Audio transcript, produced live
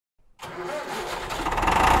Hello,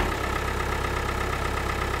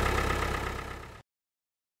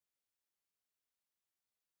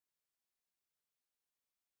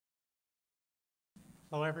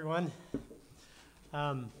 everyone.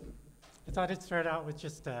 I thought I'd start out with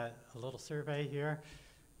just a little survey here.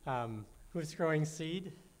 Who's growing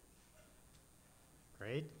seed?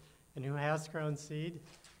 Great. And who has grown seed?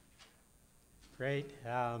 Great.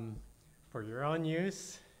 For your own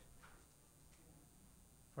use?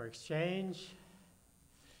 For exchange?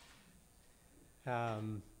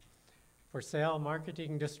 For sale,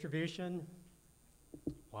 marketing, distribution?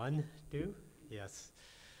 One, two? Yes.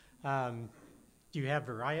 Do you have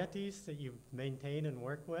varieties that you maintain and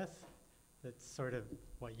work with? That's sort of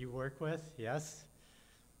what you work with, yes?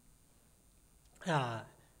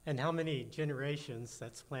 And how many generations,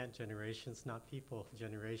 that's plant generations, not people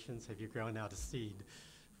generations, have you grown out of seed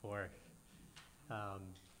for?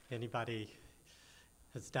 Anybody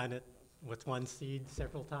has done it with one seed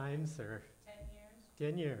several times, or? 10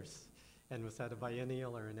 years. 10 years. And was that a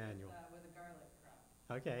biennial or an annual? With a garlic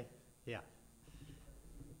crop. Okay, yeah.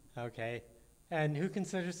 Okay. And who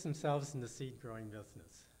considers themselves in the seed growing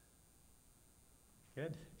business?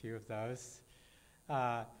 Good, a few of those.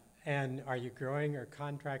 And are you growing or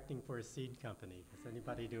contracting for a seed company? Is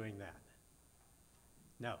anybody doing that?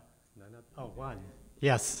 No, none of, oh, one.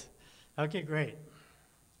 Yes, okay, great.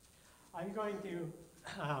 I'm going to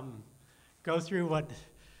go through what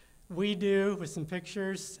we do with some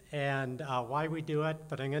pictures and why we do it,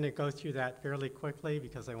 but I'm going to go through that fairly quickly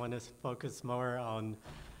because I want to focus more on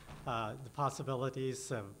the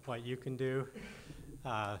possibilities of what you can do,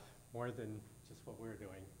 more than just what we're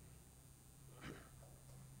doing.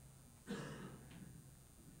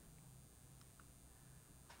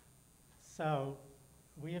 So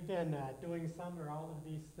we have been doing some or all of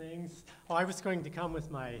these things. Oh, I was going to come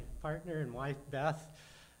with my partner and wife, Beth,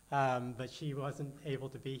 but she wasn't able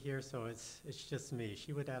to be here, so it's just me.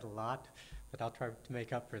 She would add a lot, but I'll try to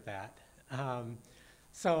make up for that.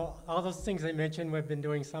 So all those things I mentioned, we've been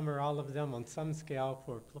doing some or all of them on some scale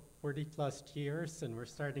for 40 plus years, and we're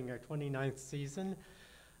starting our 29th season,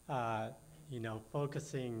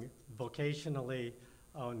 focusing vocationally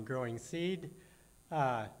on growing seed,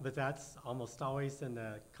 but that's almost always in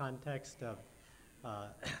the context of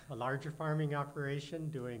a larger farming operation,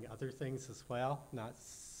 doing other things as well, not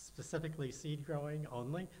specifically seed growing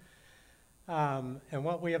only. And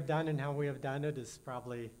what we have done and how we have done it is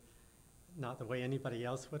probably not the way anybody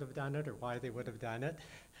else would have done it or why they would have done it.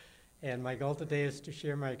 And my goal today is to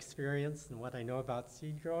share my experience and what I know about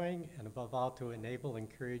seed growing, and above all, to enable,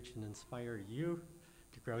 encourage, and inspire you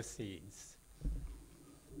to grow seeds.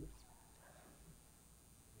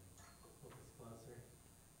 Focus closer.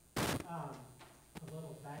 A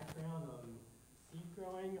little background on seed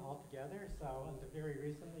growing altogether. So until very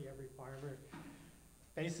recently, every farmer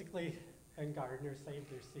basically and gardener saved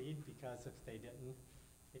their seed, because if they didn't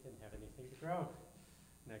have anything to grow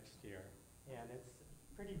next year. And it's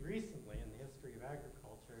pretty recently in the history of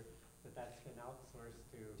agriculture that that's been outsourced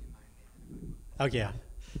to,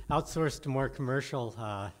 outsourced to more commercial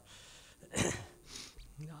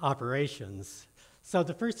operations. So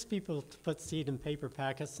the first people to put seed in paper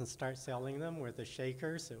packets and start selling them were the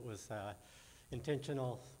Shakers. It was an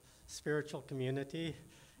intentional spiritual community,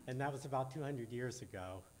 and that was about 200 years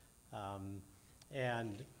ago.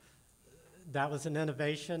 And that was an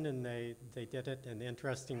innovation, and they did it in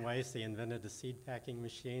interesting ways. They invented a seed packing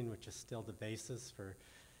machine, which is still the basis for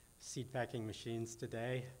seed packing machines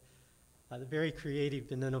today. They're very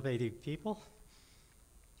creative and innovative people.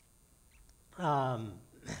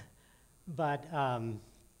 But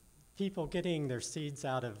people getting their seeds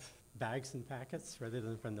out of bags and packets rather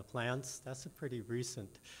than from the plants, that's a pretty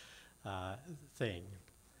recent thing.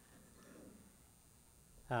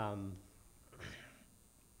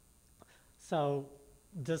 So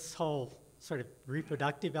this whole sort of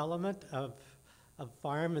reproductive element of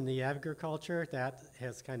farm and the agriculture, that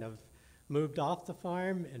has kind of moved off the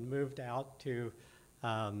farm and moved out to,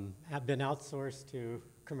 have been outsourced to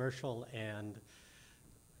commercial and,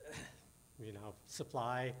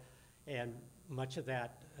 supply, and much of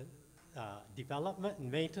that development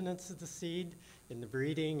and maintenance of the seed and the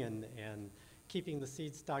breeding and keeping the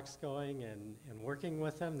seed stocks going and working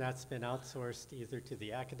with them, that's been outsourced either to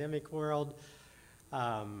the academic world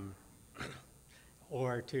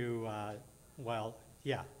or to, or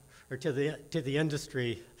to the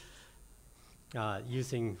industry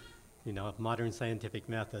using, modern scientific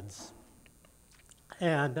methods.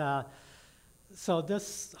 And so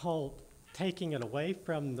this whole taking it away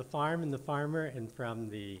from the farm and the farmer and from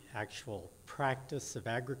the actual practice of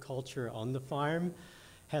agriculture on the farm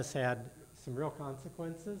has had some real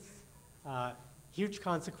consequences. huge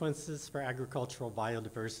consequences for agricultural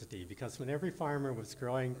biodiversity, because when every farmer was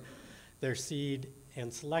growing their seed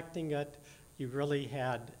and selecting it, you really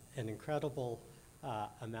had an incredible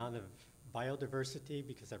amount of biodiversity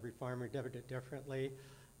because every farmer did it differently.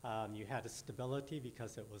 You had a stability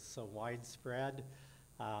because it was so widespread,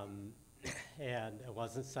 and it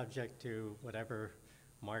wasn't subject to whatever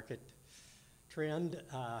market trend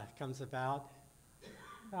comes about.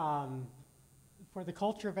 For the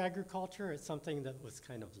culture of agriculture, it's something that was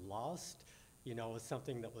kind of lost. You know, it was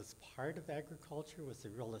something that was part of agriculture, was a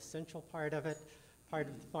real essential part of it, part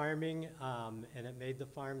of farming, and it made the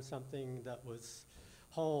farm something that was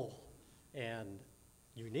whole and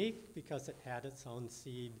unique because it had its own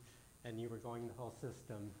seed and you were going the whole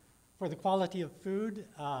system. For the quality of food,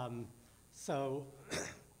 so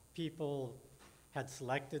people had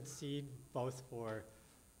selected seed both for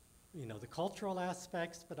the cultural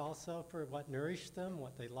aspects, but also for what nourished them,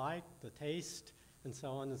 what they liked, the taste, and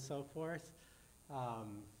so on and so forth.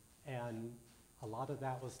 And a lot of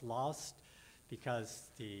that was lost because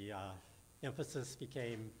the emphasis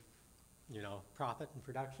became, profit and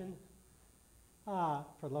production.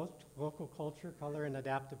 For local culture, color, and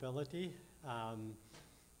adaptability,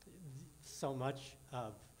 so much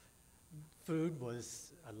of food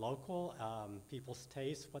was local, people's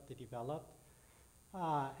taste, what they developed.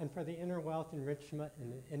 And for the inner wealth, enrichment,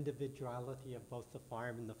 and individuality of both the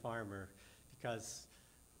farm and the farmer, because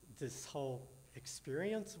this whole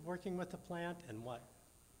experience of working with the plant and what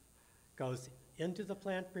goes into the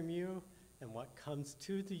plant from you and what comes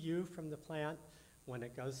to the you from the plant when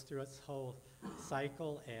it goes through its whole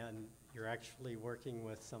cycle and you're actually working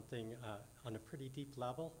with something on a pretty deep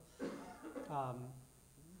level,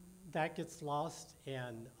 that gets lost,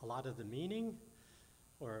 and a lot of the meaning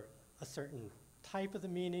or a certain type of the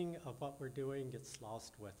meaning of what we're doing gets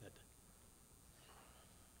lost with it.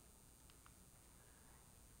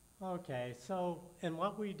 Okay, so in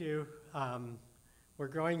what we do, we're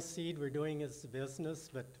growing seed, we're doing it as a business,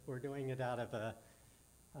 but we're doing it out of a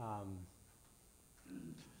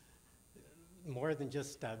more than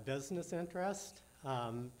just a business interest.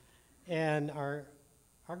 And our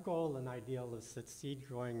goal and ideal is that seed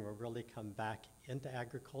growing will really come back into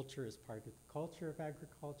agriculture as part of the culture of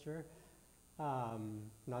agriculture.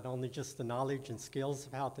 Not only just the knowledge and skills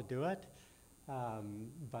of how to do it,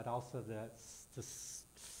 but also this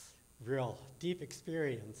real deep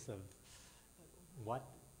experience of what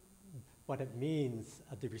it means,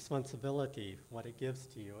 the responsibility, what it gives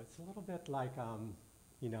to you. It's a little bit like,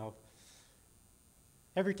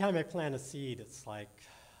 every time I plant a seed, it's like,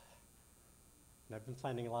 and I've been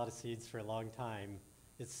planting a lot of seeds for a long time,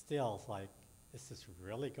 it's still like, is this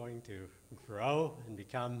really going to grow and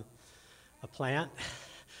become a plant?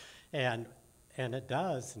 And it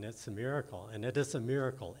does, and it's a miracle, and it is a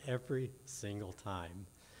miracle every single time.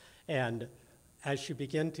 And as you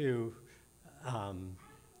begin to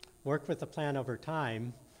work with the plant over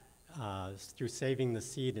time, through saving the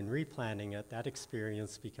seed and replanting it, that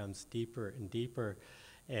experience becomes deeper and deeper.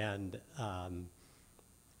 And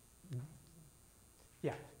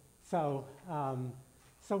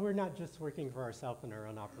so we're not just working for ourselves in our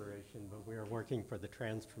own operation, but we are working for the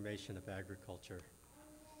transformation of agriculture.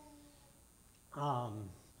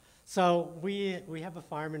 So we have a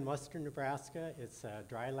farm in western Nebraska. It's a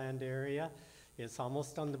dryland area. It's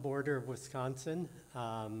almost on the border of Wisconsin.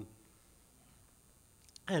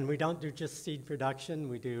 And we don't do just seed production.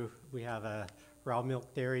 We have a raw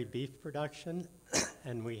milk dairy beef production,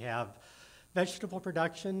 and we have vegetable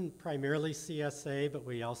production, primarily CSA, but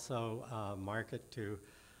we also market to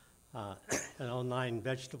an online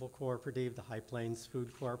vegetable cooperative, the High Plains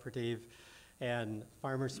Food Cooperative, and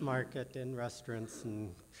farmers market and restaurants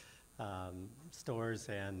and stores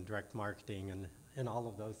and direct marketing and all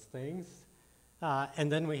of those things.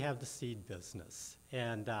 And then we have the seed business.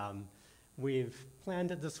 And we've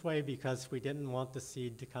planned it this way because we didn't want the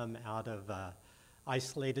seed to come out of an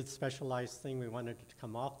isolated, specialized thing. We wanted it to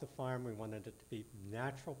come off the farm. We wanted it to be a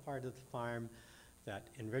natural part of the farm that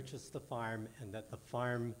enriches the farm and that the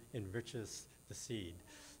farm enriches the seed.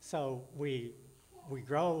 So we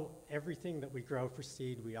grow everything that we grow for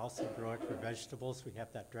seed. We also grow it for vegetables. We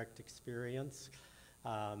have that direct experience.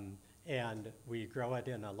 And we grow it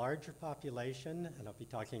in a larger population, and I'll be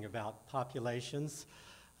talking about populations,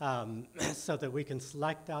 so that we can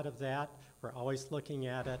select out of that. We're always looking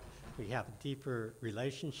at it. We have a deeper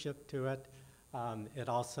relationship to it. It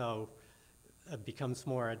also becomes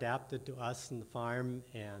more adapted to us in the farm,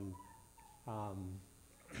 and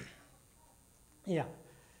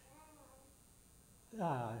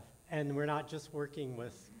and we're not just working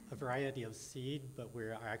with a variety of seed, but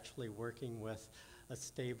we're actually working with a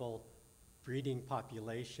stable breeding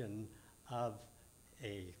population of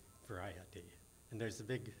a variety. And there's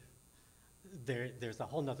a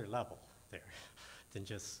whole nother level there than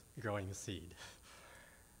just growing a seed.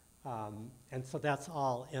 And so that's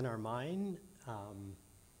all in our mind.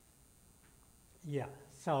 Yeah,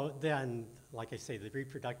 so then, like I say, the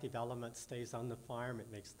reproductive element stays on the farm.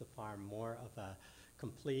 It makes the farm more of a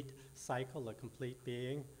complete cycle, a complete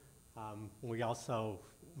being. We also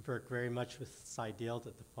work very much with this ideal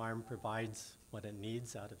that the farm provides what it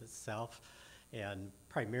needs out of itself. And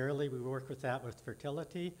primarily we work with that with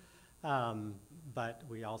fertility, but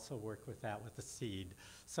we also work with that with the seed.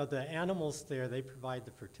 So the animals there, they provide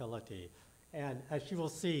the fertility. And as you will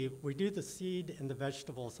see, we do the seed and the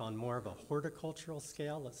vegetables on more of a horticultural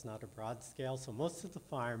scale. It's not a broad scale. So most of the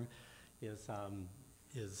farm is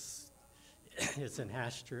in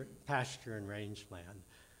pasture and rangeland.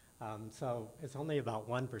 So it's only about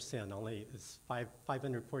 1%, only it's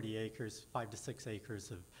 540 acres, 5 to 6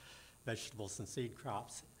 acres of vegetables and seed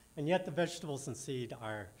crops. And yet the vegetables and seed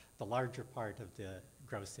are the larger part of the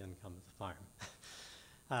gross income of the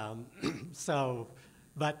farm.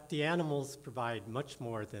 But the animals provide much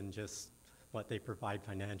more than just what they provide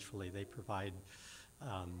financially. They provide,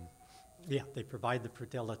 they provide the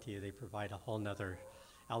fertility. They provide a whole nother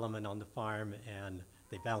element on the farm, and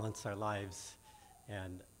they balance our lives.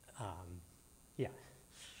 And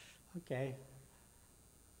okay.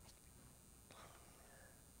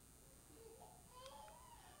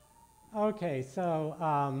 Okay,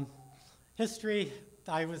 so history.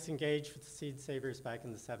 I was engaged with the Seed Savers back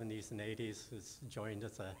in the 70s and 80s, was joined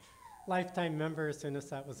as a lifetime member as soon as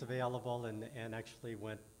that was available, and actually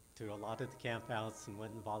went to a lot of the campouts and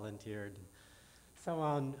went and volunteered and so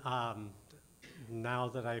on. Now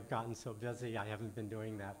that I've gotten so busy, I haven't been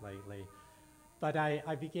doing that lately. But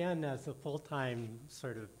I began as a full-time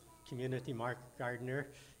sort of community market gardener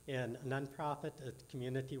in a nonprofit, a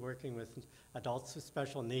community working with adults with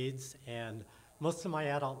special needs, and most of my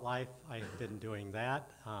adult life, I have been doing that.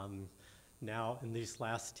 Now, in these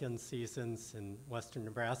last 10 seasons in western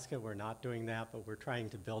Nebraska, we're not doing that, but we're trying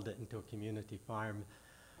to build it into a community farm.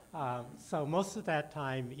 So most of that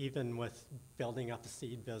time, even with building up a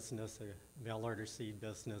seed business, a mail-order seed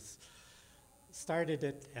business, started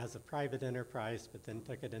it as a private enterprise, but then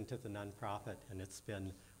took it into the nonprofit, and it's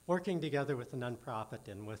been working together with the nonprofit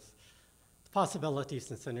and with possibilities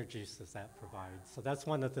and synergies that that provides. So that's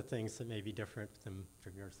one of the things that may be different from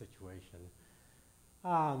your situation.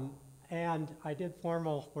 And I did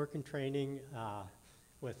formal work and training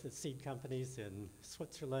with the seed companies in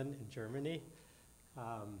Switzerland and Germany.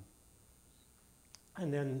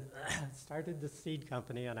 And then started the seed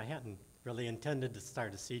company, and I hadn't really intended to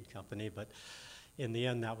start a seed company, but in the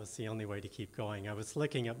end, that was the only way to keep going. I was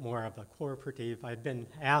looking at more of a cooperative. I'd been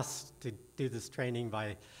asked to do this training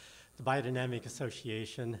by the Biodynamic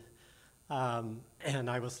Association, and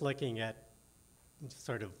I was looking at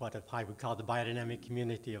sort of what I would call the biodynamic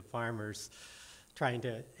community of farmers, trying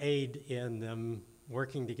to aid in them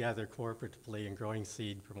working together cooperatively and growing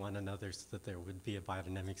seed for one another so that there would be a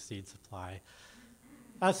biodynamic seed supply.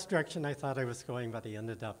 That's the direction I thought I was going, but I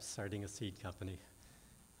ended up starting a seed company.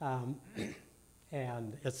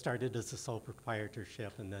 And it started as a sole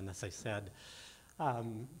proprietorship, and then, as I said,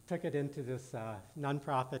 took it into this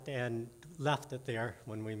nonprofit and left it there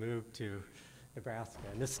when we moved to Nebraska,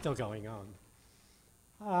 and it's still going on.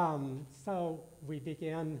 So we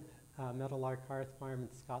began Meadowlark Hearth Farm in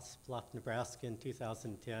Scottsbluff, Nebraska in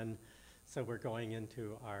 2010. So we're going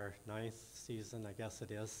into our 9th season, I guess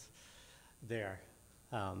it is, there.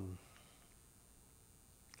 And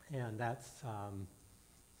that's,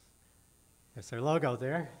 there's our logo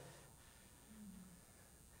there.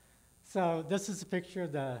 So this is a picture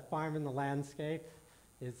of the farm and the landscape.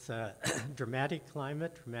 It's a dramatic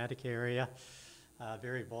climate, dramatic area,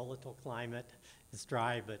 very volatile climate. It's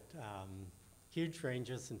dry, but huge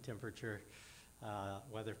ranges in temperature,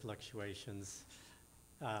 weather fluctuations,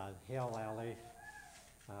 hail alley,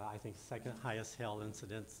 I think second highest hail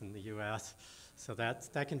incidence in the US. So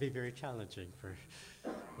that can be very challenging for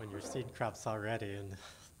when your seed crop's already.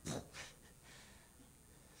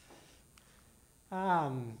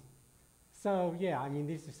 So yeah, I mean,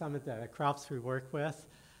 these are some of the crops we work with.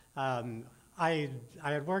 I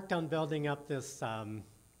had worked on building up this, I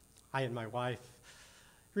and my wife,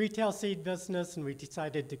 retail seed business, and we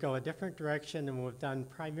decided to go a different direction, and we've done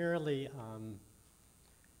primarily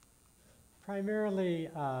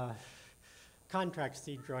contract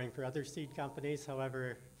seed growing for other seed companies.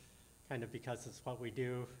 However, kind of because it's what we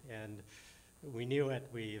do, and we knew it,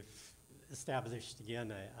 we've established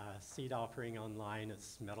again a seed offering online.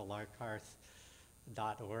 It's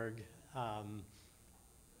meadowlarkhearth.org.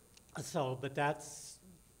 So, but that's,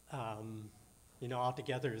 you know,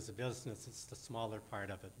 altogether as a business, it's the smaller part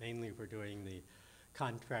of it. Mainly we're doing the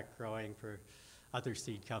contract growing for other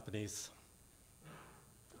seed companies.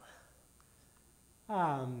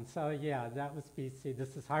 So yeah, that was beet seed.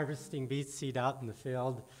 This is harvesting beet seed out in the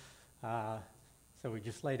field. So we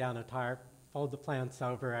just lay down a tarp, fold the plants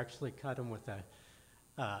over, actually cut them with a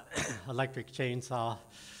electric chainsaw.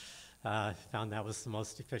 Found that was the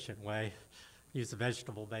most efficient way. Use a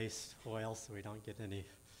vegetable-based oil so we don't get any.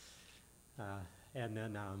 And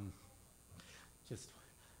then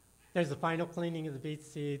there's the final cleaning of the beet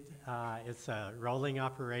seed. It's a rolling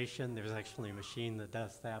operation. There's actually a machine that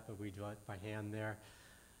does that, but we do it by hand there.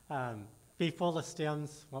 Be full of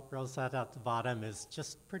stems. What rolls out at the bottom is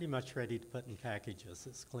just pretty much ready to put in packages.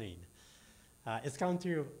 It's clean. It's gone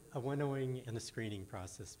through a winnowing and a screening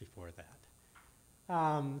process before that.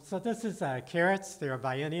 So this is carrots. They're a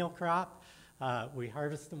biennial crop. We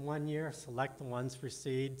harvest them 1 year, select the ones for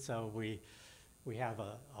seed. So we have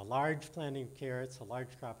a large planting of carrots, a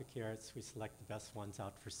large crop of carrots. We select the best ones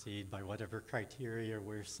out for seed by whatever criteria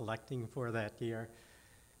we're selecting for that year.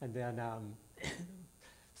 And then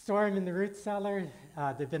store them in the root cellar.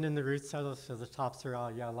 They've been in the root cellar, so the tops are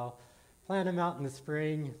all yellow. Plant them out in the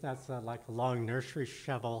spring. That's like a long nursery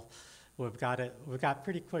shovel. We've got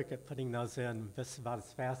pretty quick at putting those in, just about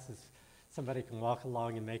as fast as somebody can walk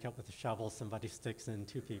along and make up with a shovel. Somebody sticks in,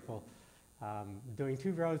 2 people. Doing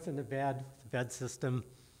 2 rows in the bed, the bed system.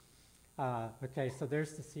 Okay, so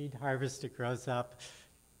there's the seed harvest. It grows up.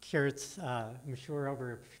 Carrots mature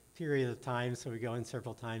over a period of time, so we go in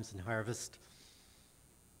several times and harvest.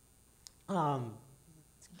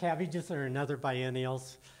 Cabbages are another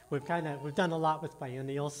biennials. We've done a lot with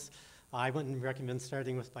biennials. I wouldn't recommend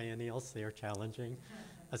starting with biennials. They are challenging,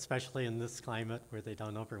 especially in this climate where they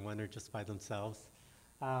don't overwinter just by themselves.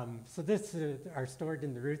 So this are stored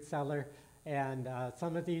in the root cellar, and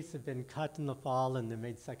some of these have been cut in the fall and they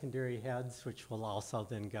made secondary heads, which will also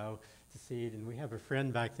then go to seed. And we have a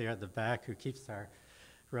friend back there at the back who keeps our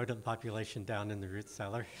rodent population down in the root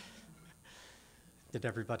cellar. Did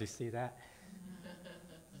everybody see that?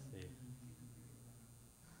 See.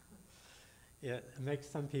 It makes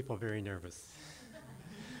some people very nervous.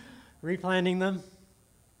 Replanting them.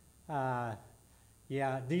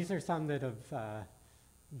 Yeah, these are some that have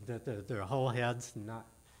they're whole heads, not.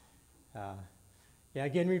 Yeah,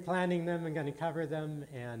 again, replanting them. I'm going to cover them,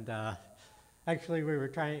 and actually, we were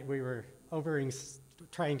trying to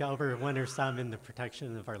overwinter some in the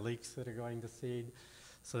protection of our leeks that are going to seed.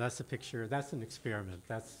 So that's a picture. That's an experiment.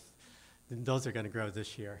 Those are going to grow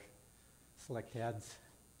this year. Select heads.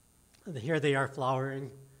 Here they are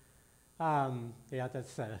flowering. Yeah,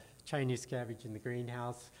 that's a Chinese cabbage in the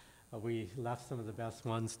greenhouse. We left some of the best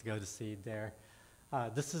ones to go to seed there.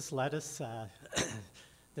 This is lettuce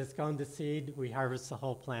that's gone to seed. We harvest the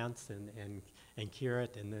whole plants and cure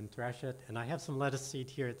it and then thresh it. And I have some lettuce seed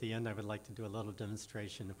here at the end. I would like to do a little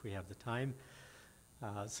demonstration if we have the time.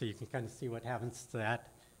 So you can kind of see what happens to that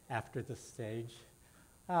after this stage.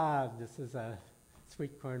 This is a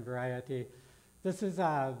sweet corn variety. This is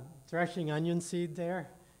threshing onion seed there.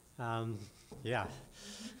 Yeah. You just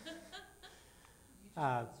spread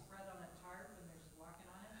on a tarp and they're just walking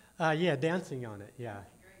on it? Yeah, dancing on it, yeah.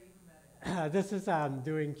 Great, even better. This is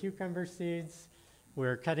doing cucumber seeds.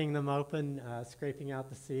 We're cutting them open, scraping out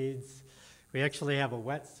the seeds. We actually have a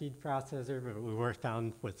wet seed processor, but we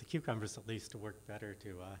found with the cucumbers at least to work better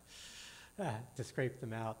to scrape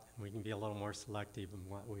them out. We can be a little more selective in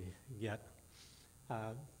what we get.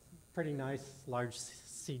 Pretty nice large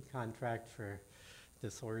seed contract for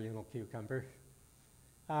this oriental cucumber.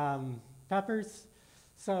 Peppers.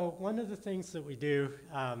 So one of the things that we do,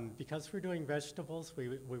 because we're doing vegetables,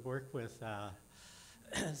 we work with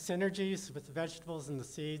synergies with the vegetables and the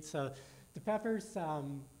seeds. So the peppers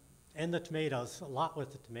and the tomatoes, a lot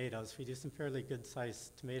with the tomatoes. We do some fairly good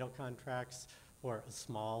sized tomato contracts for a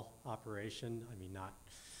small operation. I mean, not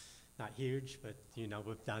huge, but you know,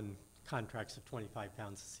 we've done contracts of 25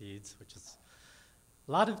 pounds of seeds, which is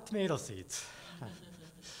a lot of tomato seeds.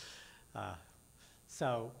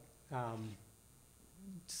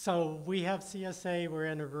 So we have CSA, we're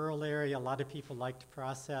in a rural area, a lot of people like to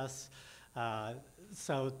process.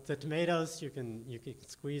 So the tomatoes, you can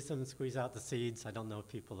squeeze them, squeeze out the seeds. I don't know if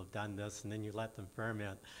people have done this, and then you let them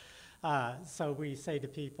ferment. So we say to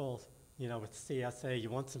people, you know, with CSA, you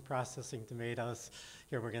want some processing tomatoes.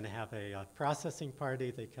 Here we're going to have a processing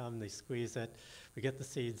party. They come, they squeeze it. We get the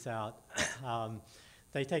seeds out.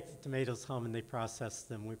 They take the tomatoes home and they process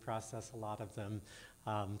them. We process a lot of them.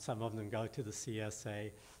 Some of them go to the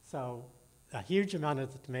CSA. So a huge amount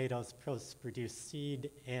of the tomatoes produce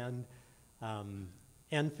seed and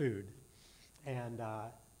and food, and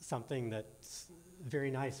something that's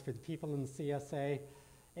very nice for the people in the CSA.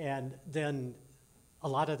 And then a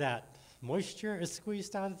lot of that moisture is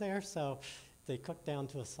squeezed out of there, so they cook down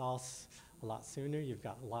to a sauce a lot sooner. You've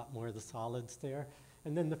got a lot more of the solids there.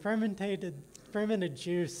 And then the fermented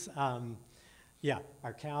juice, yeah,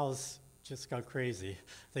 our cows just go crazy.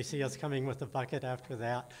 They see us coming with a bucket after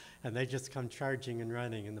that, and they just come charging and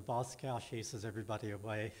running, and the boss cow chases everybody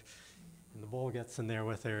away, and the bull gets in there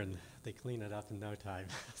with her, and they clean it up in no time.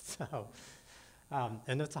 So,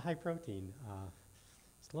 and it's a high protein.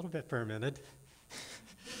 It's a little bit fermented.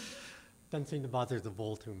 Doesn't seem to bother the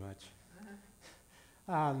bull too much.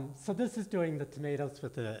 So this is doing the tomatoes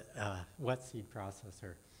with a wet seed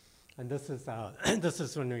processor. And this is, this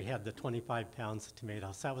is when we had the 25 pounds of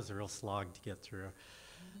tomatoes. That was a real slog to get through.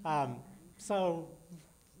 So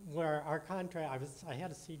where our contract, I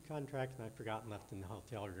had a seed contract and I'd forgotten left in the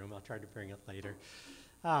hotel room. I'll try to bring it later.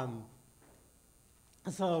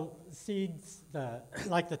 So seeds,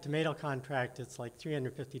 like the tomato contract, it's like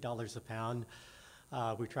 $350 a pound.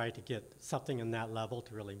 We try to get something in that level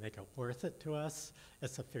to really make it worth it to us.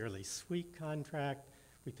 It's a fairly sweet contract.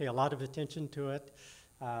 We pay a lot of attention to it.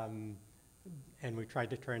 And we try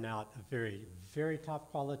to turn out a very, very top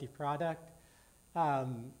quality product.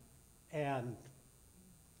 And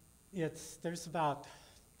there's about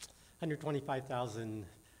 125,000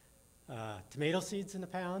 tomato seeds in a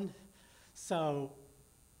pound. So,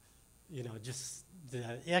 you know, just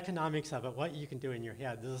the economics of it, what you can do in your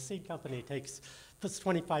head. The seed company puts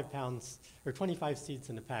 25 pounds or 25 seeds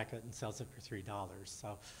in a packet and sells it for $3.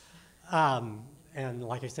 So, and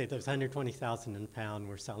like I say, there's 120,000 in a pound.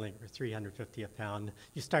 We're selling for $350 a pound.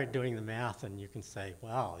 You start doing the math, and you can say,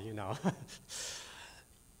 well, you know,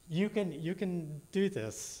 you can do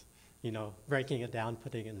this, you know, breaking it down,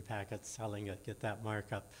 putting it in packets, selling it, get that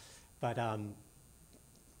markup. But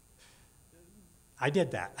I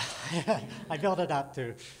did that. I built it up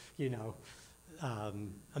to, you know,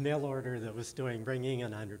 a mail order that was bringing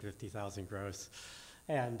in 150,000 gross.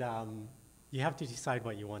 And you have to decide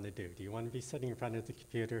what you want to do. Do you want to be sitting in front of the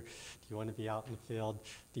computer? Do you want to be out in the field?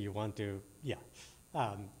 Do you want to, yeah.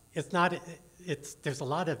 There's a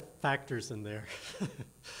lot of factors in there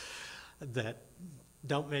that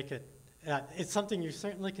don't make it, it's something you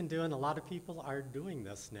certainly can do, and a lot of people are doing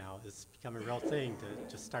this now. It's become a real thing to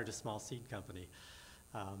just start a small seed company.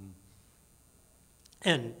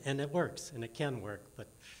 And it works, and it can work, but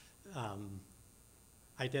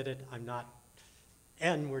I did it. I'm not,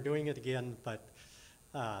 and we're doing it again, but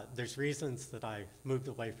there's reasons that I moved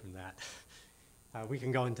away from that. We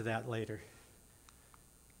can go into that later.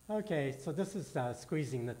 Okay, so this is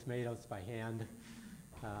squeezing the tomatoes by hand.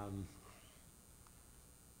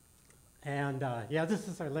 Yeah, this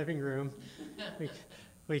is our living room.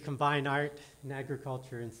 We combine art and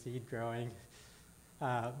agriculture and seed growing.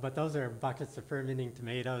 But those are buckets of fermenting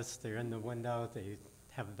tomatoes. They're in the window. They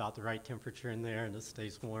have about the right temperature in there, and it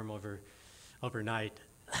stays warm overnight.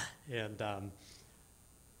 And the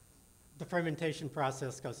fermentation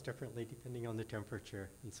process goes differently depending on the temperature,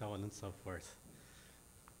 and so on and so forth.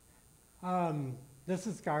 This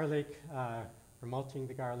is garlic. We're mulching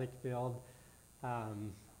the garlic field.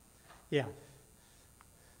 Yeah.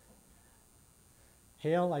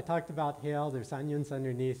 Hail, I talked about hail. There's onions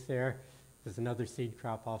underneath there. There's another seed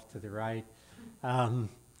crop off to the right.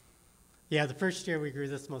 Yeah, the first year we grew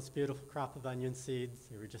this most beautiful crop of onion seeds.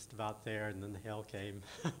 They were just about there, and then the hail came.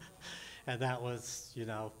 And that was, you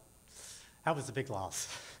know, that was a big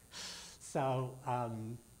loss. So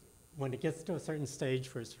when it gets to a certain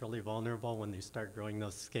stage where it's really vulnerable, when they start growing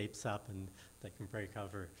those scapes up and they can break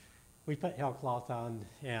over, we put hail cloth on,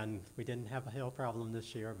 and we didn't have a hail problem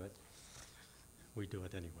this year, but we do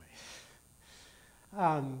it anyway.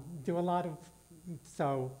 Do a lot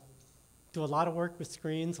of work with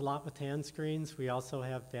screens, a lot with hand screens. We also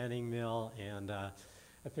have fanning mill and a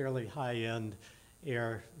fairly high-end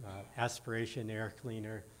aspiration air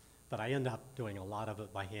cleaner, but I end up doing a lot of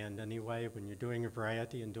it by hand anyway. When you're doing a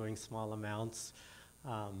variety and doing small amounts,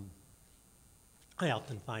 I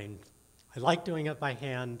often find I like doing it by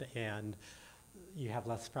hand, and you have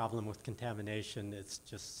less problem with contamination. It's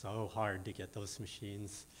just so hard to get those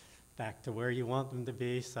machines back to where you want them to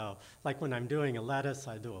be. So like when I'm doing a lettuce,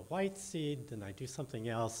 I do a white seed, then I do something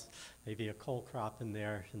else, maybe a cole crop in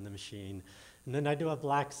there in the machine, and then I do a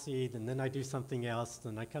black seed, and then I do something else,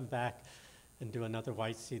 then I come back and do another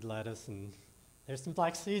white seed lettuce, and there's some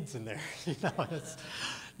black seeds in there. You know, it's,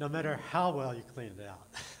 no matter how well you clean it out.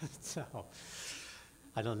 So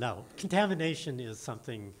I don't know. Contamination is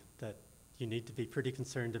something that you need to be pretty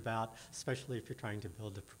concerned about, especially if you're trying to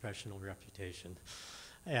build a professional reputation.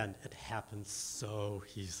 And it happens so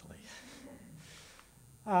easily.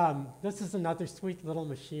 This is another sweet little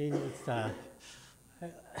machine. It's a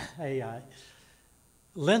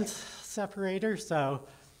length separator. So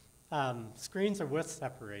screens are width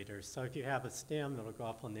separators. So if you have a stem, it'll go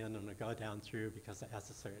up on the end and it'll go down through because it has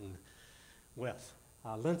a certain width.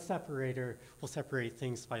 Length separator will separate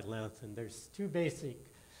things by length, and there's two basic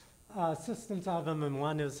systems of them, and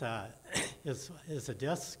one is a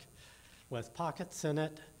disc with pockets in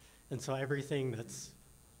it, and so everything that's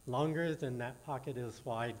longer than that pocket is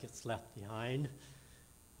wide gets left behind.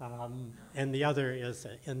 And the other is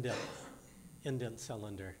an indent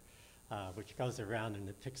cylinder, which goes around and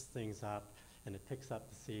it picks things up, and it picks up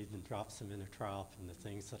the seeds and drops them in a trough, and the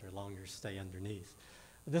things that are longer stay underneath.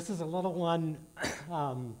 This is a little one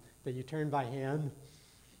that you turn by hand.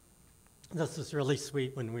 This was really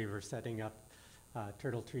sweet when we were setting up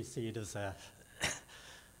Turtle Tree Seed as a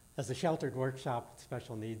sheltered workshop with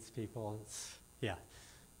special needs people.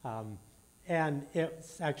 And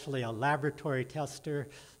it's actually a laboratory tester,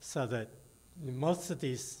 so that most of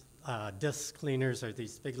these disc cleaners are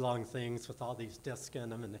these big long things with all these discs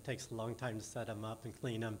in them, and it takes a long time to set them up and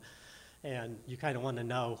clean them. And you kind of want to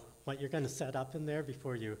know what you're going to set up in there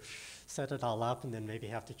before you set it all up and then maybe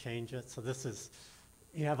have to change it. So this is,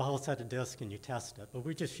 you have a whole set of discs and you test it, but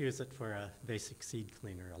we just use it for a basic seed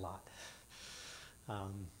cleaner a lot.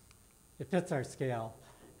 It fits our scale.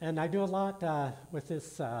 And I do a lot with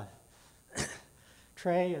this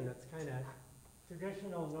tray, and it's kind of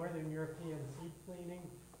traditional Northern European seed cleaning.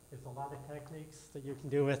 There's a lot of techniques that you can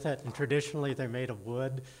do with it, and traditionally they're made of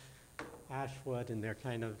wood, ash wood, and they're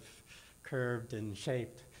kind of curved and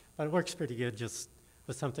shaped. But it works pretty good just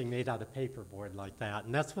with something made out of paperboard like that.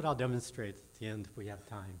 And that's what I'll demonstrate at the end if we have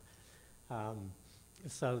time.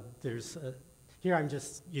 So there's, here I'm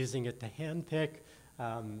just using it to hand pick.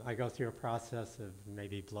 I go through a process of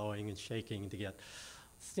maybe blowing and shaking to get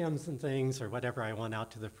stems and things or whatever I want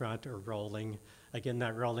out to the front, or rolling. Again,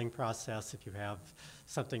 that rolling process, if you have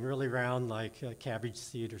something really round like a cabbage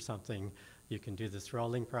seed or something, you can do this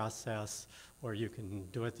rolling process, or you can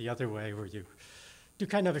do it the other way where you do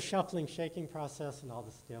kind of a shuffling, shaking process, and all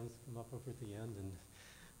the stems come up over the end and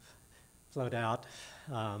float out.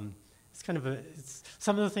 It's kind of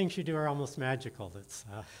some of the things you do are almost magical.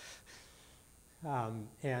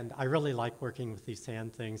 And I really like working with these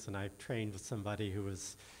hand things, and I've trained with somebody who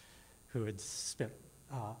had spent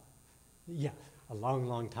a long,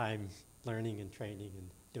 long time learning and training and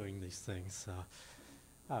doing these things.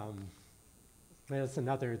 So there's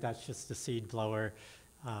another, that's just a seed blower,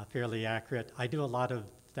 fairly accurate. I do a lot of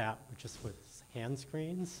that just with hand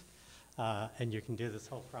screens, and you can do this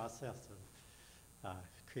whole process of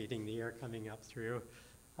creating the air coming up through.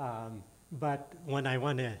 But when I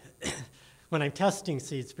want to when I'm testing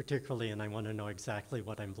seeds particularly, and I want to know exactly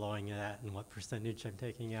what I'm blowing at and what percentage I'm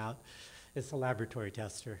taking out, it's a laboratory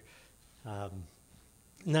tester. And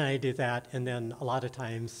then I do that, and then a lot of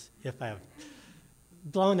times, if I've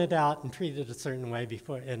blown it out and treated it a certain way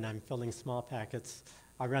before, and I'm filling small packets,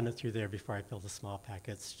 I run it through there before I fill the small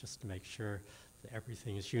packets, just to make sure that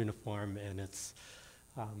everything is uniform and it's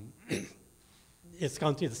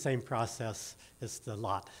gone through the same process as the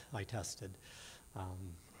lot I tested.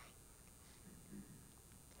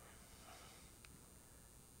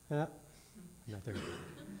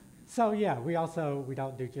 So yeah, we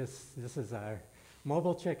don't do just, this is our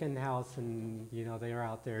mobile chicken house, and they are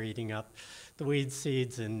out there eating up the weed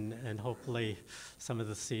seeds and hopefully some of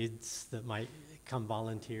the seeds that might come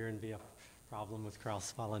volunteer and be a problem with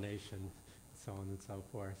cross-pollination, so on and so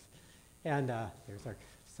forth. And there's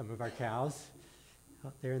some of our cows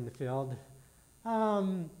out there in the field.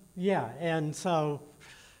 Yeah, and so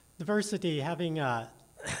diversity, having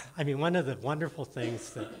one of the wonderful things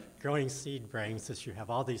that growing seed brings is you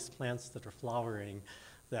have all these plants that are flowering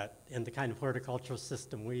that in the kind of horticultural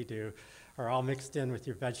system we do are all mixed in with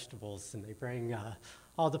your vegetables, and they bring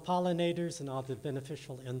all the pollinators and all the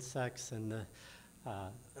beneficial insects and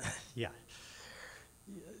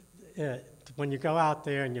when you go out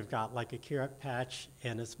there and you've got like a carrot patch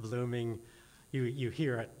and it's blooming, you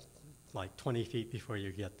hear it like 20 feet before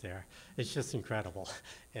you get there. It's just incredible,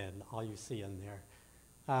 and all you see in there.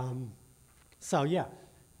 So yeah,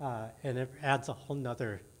 and it adds a whole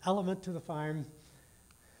nother element to the farm.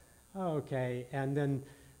 Okay, and then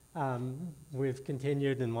we've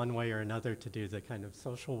continued in one way or another to do the kind of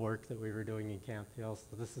social work that we were doing in Camp Hill.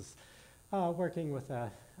 So this is working with a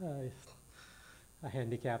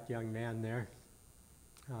handicapped young man there.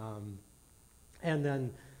 And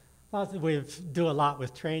then we do a lot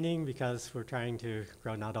with training because we're trying to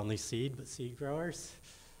grow not only seed, but seed growers.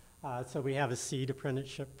 So we have a seed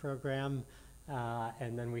apprenticeship program,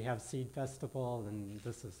 And then we have Seed Festival, and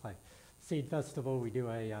this is like Seed Festival. We do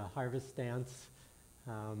a harvest dance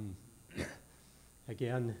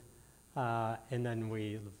again. And then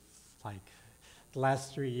we, like, the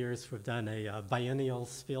last 3 years, we've done a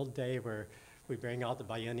biennials field day where we bring all the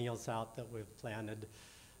biennials out that we've planted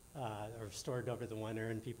or stored over the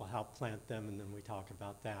winter, and people help plant them, and then we talk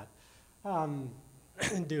about that.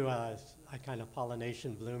 Do a kind of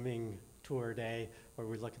pollination blooming tour day where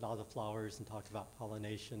we look at all the flowers and talk about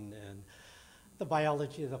pollination and the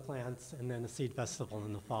biology of the plants, and then a seed festival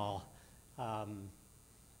in the fall.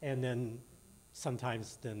 And then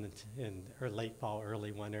sometimes then in late fall,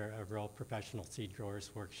 early winter, a real professional seed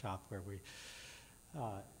growers workshop where we,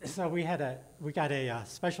 so we got a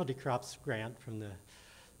specialty crops grant from the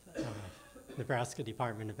Nebraska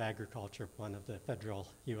Department of Agriculture, one of the federal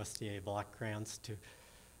USDA block grants, to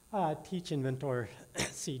teach and mentor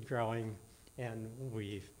seed growing, and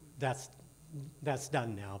that's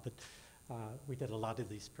done now, but we did a lot of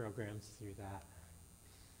these programs through that.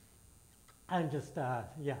 And just,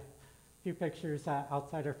 yeah, a few pictures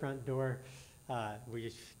outside our front door.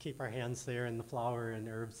 We keep our hands there in the flower and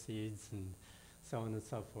herb seeds and so on and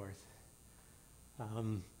so forth.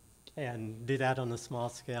 And do that on a small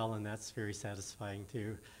scale, and that's very satisfying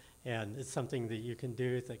too. And it's something that you can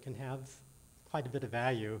do that can have quite a bit of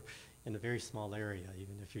value in a very small area,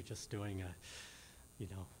 even if you're just doing a,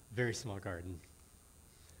 very small garden.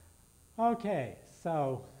 Okay,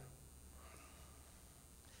 so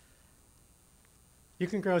you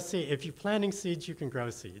can grow seeds. If you're planting seeds, you can grow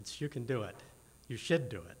seeds. You can do it. You should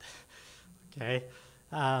do it, okay?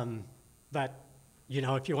 But,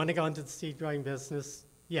 if you want to go into the seed growing business,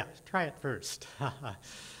 yeah, try it first.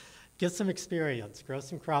 Get some experience. Grow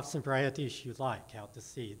some crops and varieties you like out the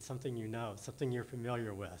seed, something you know, something you're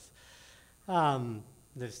familiar with.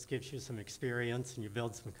 This gives you some experience and you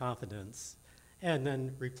build some confidence. And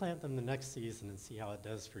then replant them the next season and see how it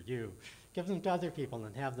does for you. Give them to other people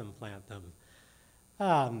and have them plant them.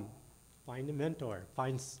 Find a mentor.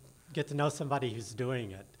 Get to know somebody who's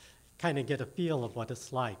doing it. Kind of get a feel of what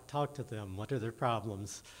it's like. Talk to them. What are their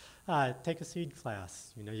problems? Take a seed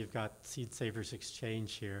class. You've got Seed Savers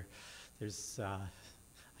Exchange here. There's, I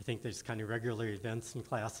think there's kind of regular events and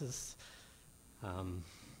classes.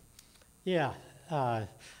 Yeah,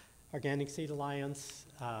 Organic Seed Alliance,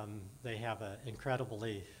 they have an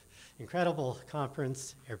incredible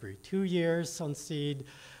conference every 2 years on seed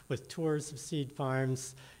with tours of seed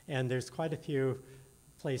farms, and there's quite a few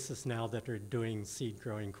places now that are doing seed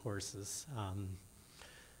growing courses.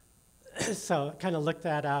 So kind of look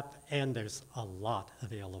that up, and there's a lot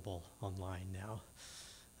available online now.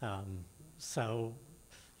 So,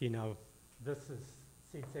 this is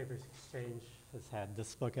Seed Savers Exchange has had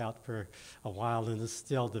this book out for a while, and is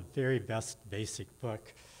still the very best basic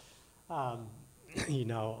book, on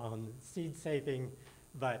seed saving,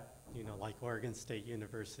 but, like Oregon State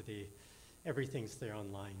University, everything's there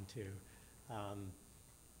online too.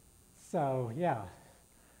 So, yeah.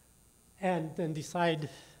 And then decide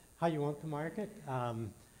how you want to market.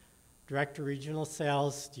 Direct to regional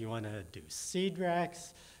sales. Do you want to do seed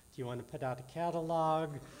racks? Do you want to put out a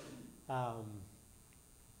catalog?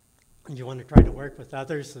 Do you want to try to work with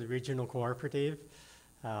others, the regional cooperative?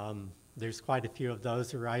 There's quite a few of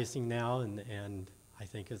those arising now, and I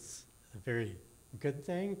think it's a very good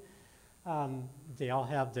thing. They all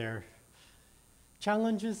have their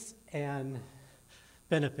challenges and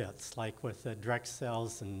benefits, like with the direct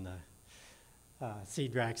sales and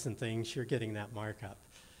seed racks and things, you're getting that markup.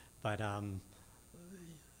 But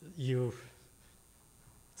you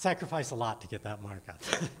sacrifice a lot to get that markup.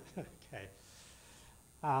 Okay.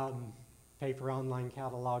 Pay for online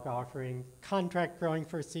catalog offering. Contract growing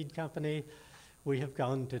for a seed company. We have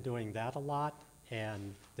gone to doing that a lot,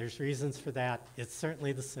 and there's reasons for that. It's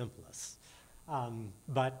certainly the simplest.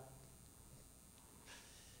 But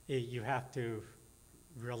you have to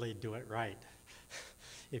really do it right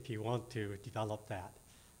if you want to develop that.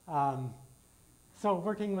 So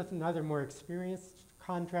working with another more experienced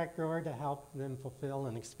contract grower to help them fulfill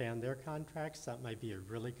and expand their contracts, that might be a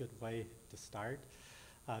really good way to start,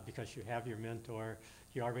 because you have your mentor,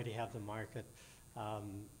 you already have the market,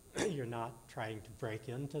 you're not trying to break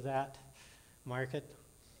into that market.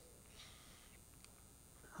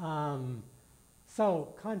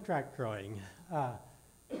 So contract growing.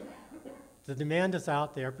 The demand is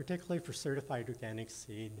out there, particularly for certified organic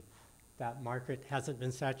seed. That market hasn't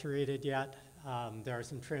been saturated yet. There are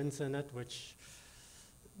some trends in it which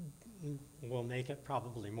will make it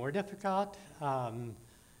probably more difficult, and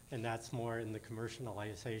that's more in the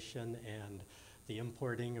commercialization and the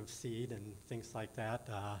importing of seed and things like that.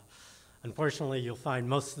 Unfortunately, you'll find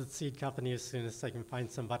most of the seed companies, as soon as they can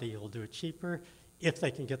find somebody who'll do it cheaper, if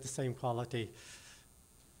they can get the same quality,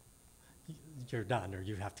 you're done, or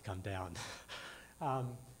you have to come down.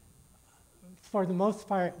 For the most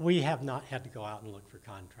part, we have not had to go out and look for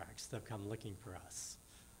contracts. They've come looking for us.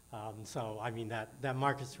 So, I mean, that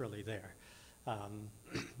market's really there.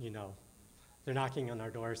 You know, they're knocking on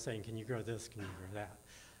our door saying, can you grow this, can you grow that?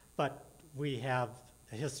 But we have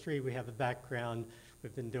a history, we have a background,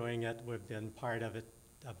 we've been doing it, we've been part of it,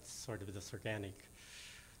 of sort of this organic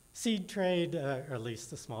seed trade, or at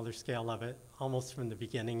least the smaller scale of it, almost from the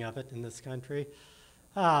beginning of it in this country.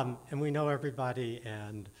 And we know everybody,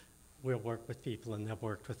 and we'll work with people, and they've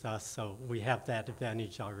worked with us, so we have that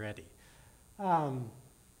advantage already.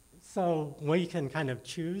 So we can kind of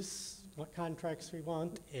choose what contracts we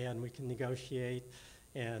want, and we can negotiate,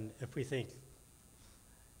 and if we think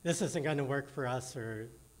this isn't going to work for us, or,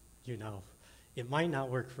 you know, it might not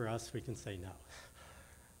work for us, we can say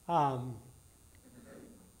no.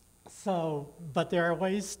 But there are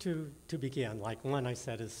ways to begin. Like one I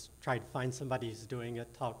said is try to find somebody who's doing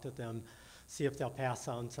it, talk to them, see if they'll pass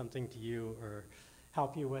on something to you or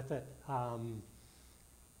help you with it.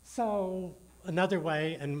 So another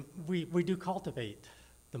way, and we do cultivate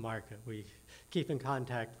the market. We keep in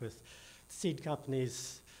contact with seed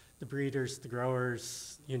companies, the breeders, the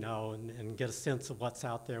growers, you know, and get a sense of what's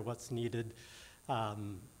out there, what's needed.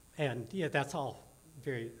 And yeah, that's all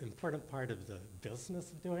very important part of the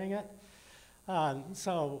business of doing it.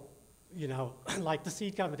 So, you know, like the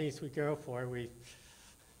seed companies we grow for,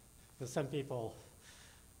 some people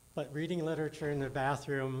put reading literature in their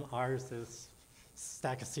bathroom. Ours is a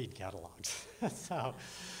stack of seed catalogs. So,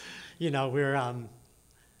 you know,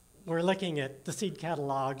 we're looking at the seed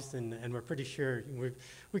catalogs, and we're pretty sure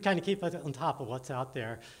we kind of keep it on top of what's out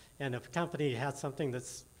there. And if a company has something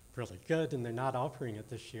that's really good and they're not offering it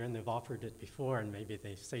this year, and they've offered it before, and maybe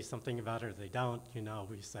they say something about it or they don't, you know,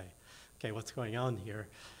 we say, okay, what's going on here?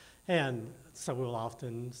 And so we'll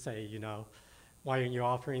often say, you know, why aren't you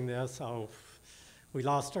offering this? Oh, we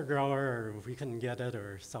lost our grower, or we couldn't get it,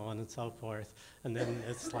 or so on and so forth. And then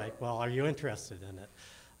it's like, well, are you interested in it?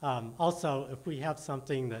 Also, if we have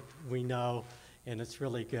something that we know and it's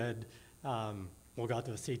really good, we'll go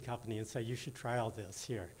to a seed company and say, you should try all this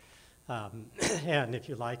here. And if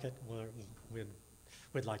you like it,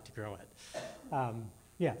 we'd like to grow it.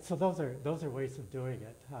 Yeah, so those are ways of doing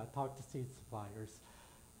it. Talk to seed suppliers.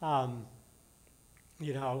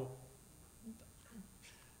 You know,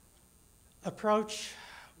 approach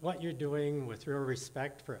what you're doing with real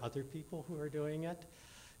respect for other people who are doing it.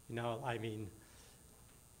 You know, I mean,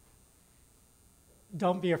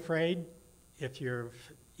 don't be afraid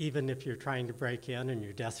even if you're trying to break in and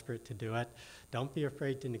you're desperate to do it. Don't be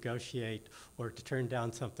afraid to negotiate or to turn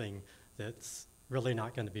down something that's really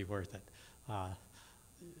not going to be worth it.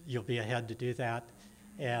 You'll be ahead to do that.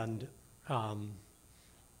 And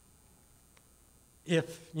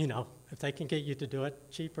if they can get you to do it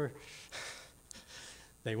cheaper,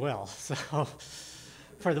 they will. So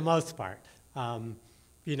for the most part,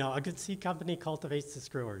 you know, a good seed company cultivates its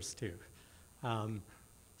growers too.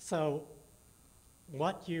 So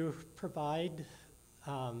what you provide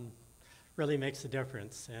really makes a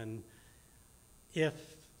difference. And if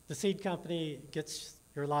the seed company gets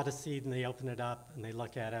your lot of seed and they open it up and they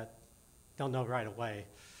look at it, they'll know right away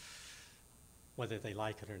whether they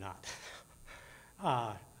like it or not.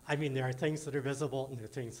 I mean, there are things that are visible and there are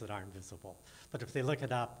things that aren't visible. But if they look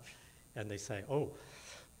it up and they say, oh,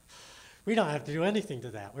 we don't have to do anything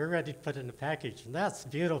to that. We're ready to put it in a package, and that's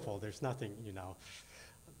beautiful. There's nothing, you know.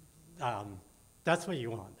 That's what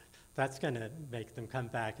you want. That's going to make them come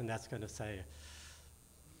back, and that's going to say,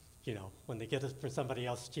 you know, when they get it from somebody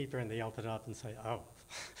else cheaper and they open it up and say, oh,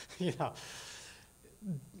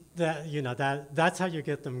 that's how you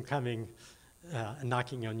get them coming and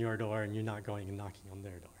knocking on your door, and you're not going and knocking on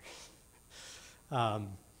their door.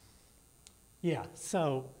 Yeah,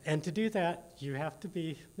 so, and to do that, you have to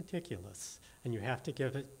be meticulous, and you have to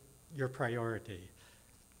give it your priority.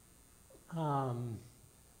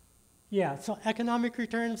 Yeah, so economic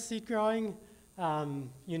return of seed growing,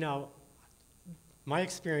 you know, my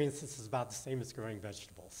experience, this is about the same as growing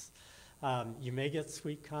vegetables. You may get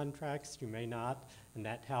sweet contracts, you may not, and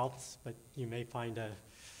that helps, but you may find a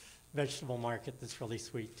vegetable market that's really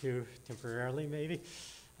sweet too, temporarily maybe,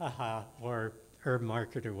 or herb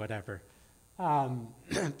market or whatever.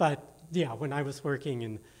 But yeah, when I was working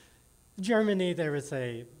in Germany, there was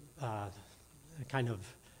a kind of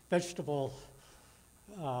vegetable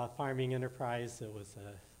farming enterprise. It was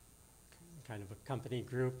a kind of a company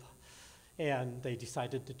group, and they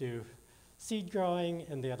decided to do seed growing,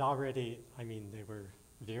 and they had already, I mean, they were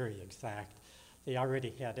very exact. They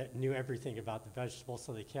already knew everything about the vegetables,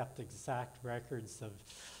 so they kept exact records of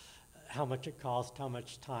how much it cost, how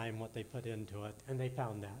much time, what they put into it, and they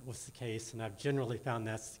found that was the case, and I've generally found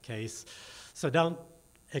that's the case. So don't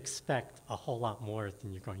expect a whole lot more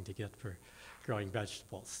than you're going to get for growing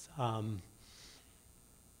vegetables.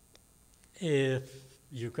 If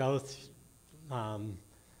you go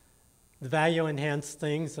the value-enhanced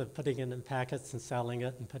things of putting it in packets and selling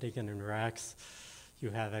it and putting it in racks, you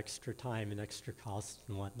have extra time and extra costs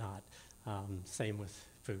and whatnot. Same with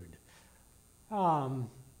food.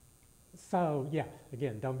 So yeah,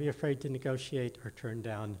 again, don't be afraid to negotiate or turn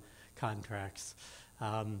down contracts.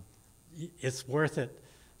 It's worth it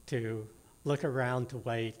to look around, to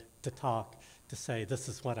wait, to talk, to say, this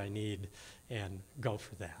is what I need, and go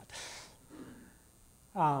for that.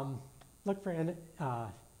 Look for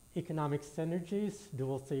economic synergies,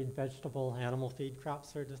 dual seed, vegetable, animal feed crop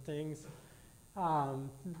sort of things.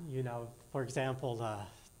 You know, for example,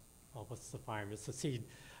 well, what's the farm? It's a seed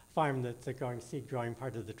farm that's a seed growing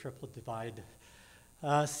part of the Triple Divide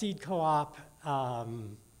seed co-op,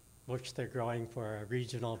 which they're growing for a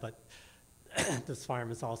regional, but this farm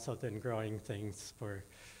has also been growing things for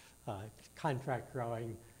contract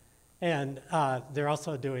growing. And they're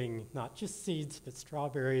also doing not just seeds, but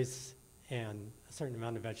strawberries and a certain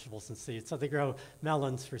amount of vegetables and seeds. So they grow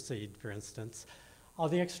melons for seed, for instance. All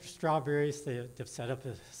the extra strawberries, they've set up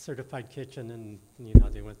a certified kitchen, and you know,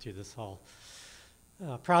 they went through this whole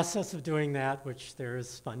process of doing that, which there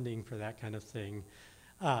is funding for that kind of thing,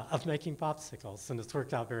 of making popsicles. And it's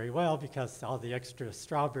worked out very well because all the extra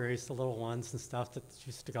strawberries, the little ones and stuff that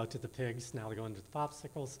used to go to the pigs, now they go into the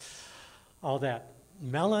popsicles. All that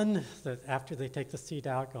melon, that after they take the seed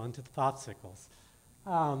out, go into the popsicles.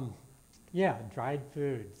 Yeah, dried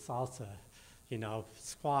food, salsa, you know,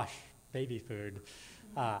 squash, baby food.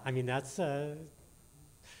 I mean, that's a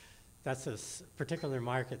particular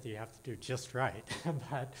market that you have to do just right.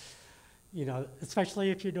 But, you know, especially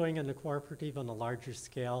if you're doing it in a cooperative on a larger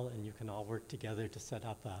scale and you can all work together to set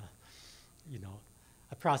up a, you know,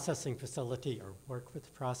 a processing facility or work with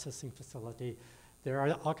a processing facility, there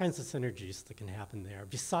are all kinds of synergies that can happen there,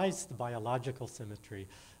 besides the biological symmetry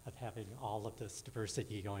of having all of this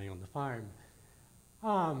diversity going on the farm.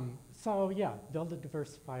 So yeah, build a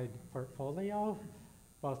diversified portfolio,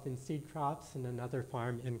 both in seed crops and in other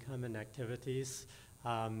farm income and activities,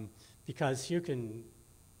 because you can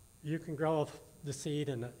grow the seed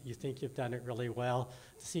and you think you've done it really well.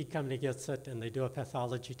 The seed company gets it and they do a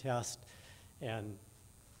pathology test, and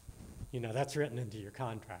you know, that's written into your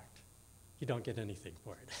contract. You don't get anything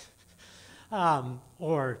for it.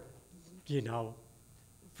 Or, you know,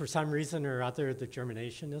 for some reason or other, the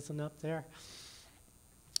germination isn't up there.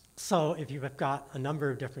 So if you have got a number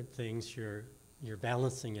of different things, you're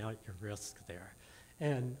balancing out your risk there.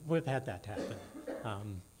 And we've had that happen.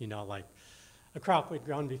 You know, like a crop we'd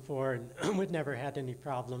grown before and we'd never had any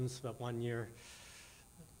problems, but one year,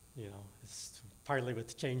 you know, it's partly with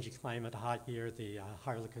the changing climate, a hot year, the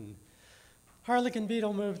Harlequin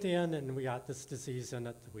beetle moved in, and we got this disease in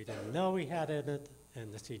it that we didn't know we had in it,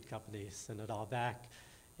 and the seed company sent it all back.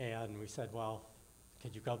 And we said, well,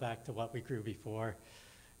 could you go back to what we grew before?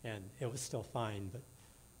 And it was still fine. But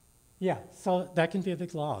yeah, so that can be a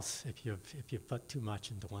big loss if you put too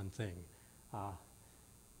much into one thing.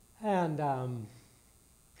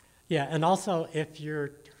 Yeah, and also if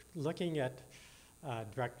you're looking at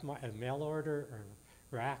direct mail order or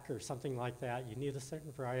rack or something like that, you need a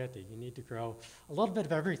certain variety. You need to grow a little bit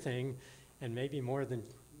of everything, and maybe more than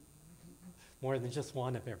just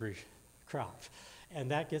one of every crop. And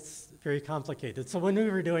that gets very complicated. So when we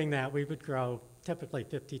were doing that, we would grow typically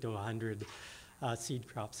 50 to 100 seed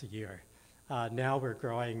crops a year. Now we're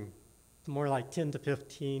growing more like 10 to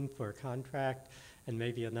 15 for contract, and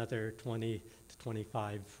maybe another 20 to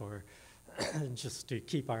 25 for just to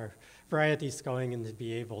keep our varieties going and to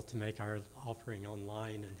be able to make our offering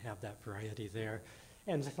online and have that variety there.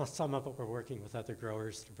 And some of it we're working with other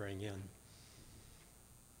growers to bring in.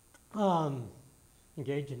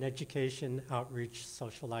 Engage in education, outreach,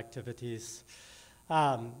 social activities.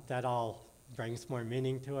 That all brings more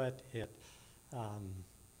meaning to it. It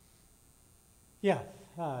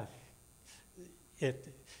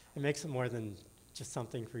makes it more than just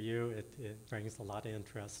something for you. It brings a lot of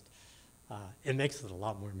interest. It makes it a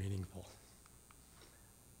lot more meaningful.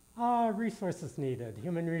 Resources needed,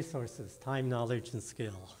 human resources, time, knowledge, and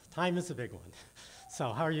skill. Time is a big one.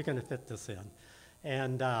 So how are you going to fit this in?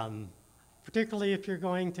 And particularly if you're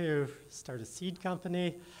going to start a seed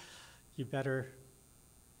company, you better,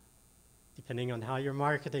 depending on how you're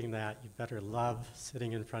marketing that, you better love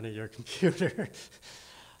sitting in front of your computer.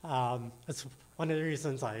 It's one of the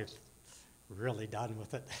reasons I've really done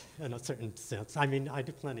with it in a certain sense. I mean, I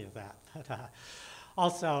do plenty of that. But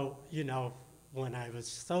also, you know, when I was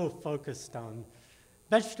so focused on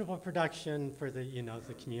vegetable production for the, you know,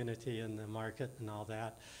 the community and the market and all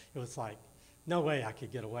that, it was like, no way I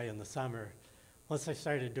could get away in the summer. Once I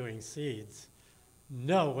started doing seeds,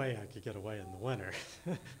 no way I could get away in the winter.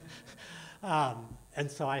 And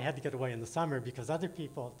so I had to get away in the summer because other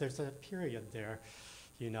people, there's a period there,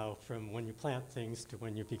 you know, from when you plant things to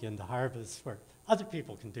when you begin to harvest where other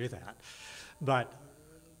people can do that. But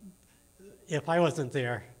if I wasn't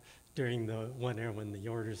there during the winter when the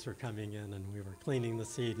orders were coming in and we were cleaning the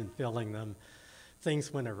seed and filling them,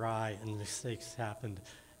 things went awry and mistakes happened,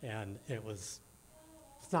 and it's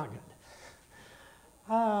not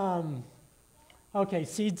good. Okay,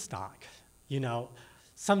 seed stock. You know,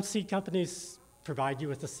 some seed companies provide you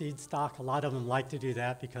with a seed stock. A lot of them like to do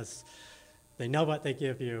that because they know what they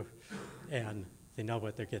give you and they know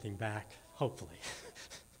what they're getting back, hopefully.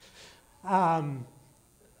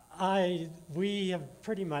 We have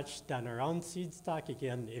pretty much done our own seed stock.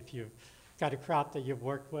 Again, if you've got a crop that you've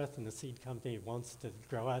worked with and the seed company wants to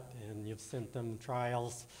grow it and you've sent them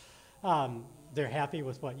trials, they're happy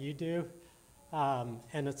with what you do.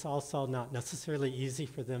 And it's also not necessarily easy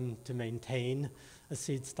for them to maintain a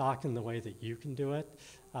seed stock in the way that you can do it.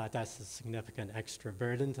 That's a significant extra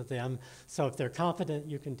burden to them. So if they're confident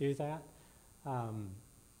you can do that,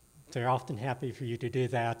 they're often happy for you to do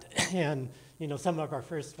that. And, you know, some of our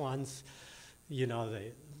first ones, you know,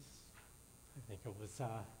 I think it was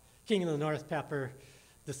King of the North pepper.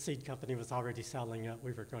 The seed company was already selling it.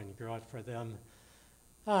 We were going to grow it for them.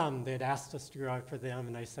 They'd asked us to grow it for them,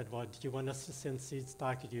 and I said, well, do you want us to send seed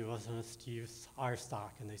stock, or do you want us to use our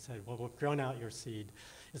stock? And they said, well, we've grown out your seed.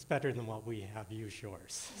 It's better than what we have. Use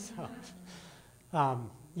yours. So,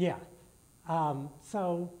 yeah. But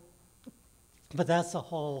that's the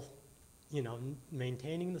whole, you know,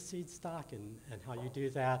 maintaining the seed stock and how you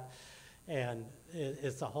do that. And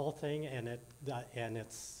it's the whole thing, and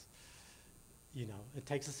it's, you know, it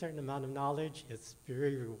takes a certain amount of knowledge. It's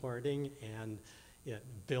very rewarding, and it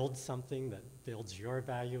builds something that builds your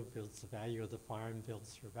value, builds the value of the farm,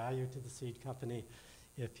 builds your value to the seed company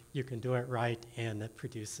if you can do it right, and it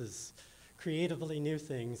produces creatively new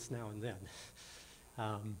things now and then.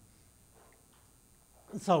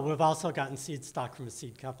 So we've also gotten seed stock from a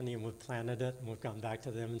seed company, and we've planted it, and we've gone back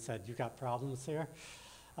to them and said, you got problems here?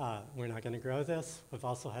 We're not going to grow this. We've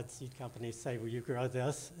also had seed companies say, will you grow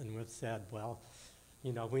this? And we've said, well,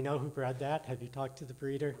 you know, we know who bred that. Have you talked to the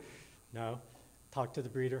breeder? No. Talk to the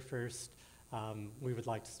breeder first. We would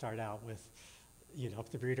like to start out with, you know,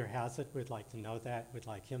 if the breeder has it, we'd like to know that. We'd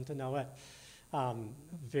like him to know it.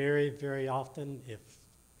 Very, very often, if,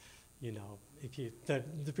 you know,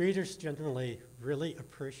 the breeders generally really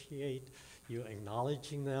appreciate you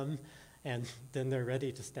acknowledging them, and then they're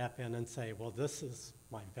ready to step in and say, well, this is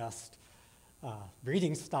my best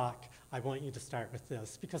breeding stock. I want you to start with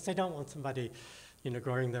this, because they don't want somebody, you know,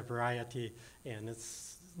 growing their variety and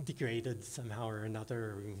it's degraded somehow or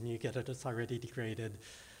another. When you get it, it's already degraded,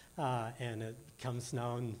 and it becomes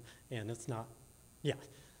known, and it's not, yeah.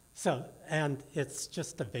 So, and it's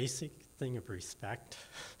just a basic thing of respect.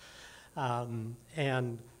 And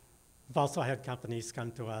we've also had companies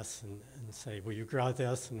come to us and say, will you grow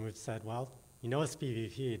this? And we've said, well, you know it's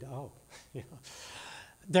PVP'd. Oh, you know.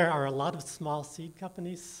 There are a lot of small seed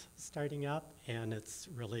companies starting up, and it's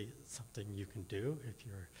really something you can do if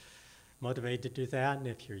you're motivated to do that, and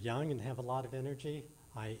if you're young and have a lot of energy,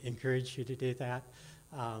 I encourage you to do that.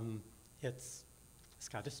 It's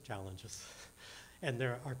got its challenges, and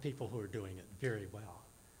there are people who are doing it very well.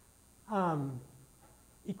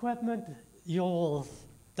 Equipment,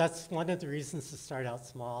 that's one of the reasons to start out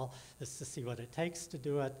small, is to see what it takes to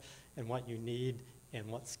do it and what you need and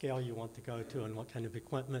what scale you want to go to and what kind of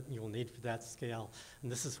equipment you'll need for that scale.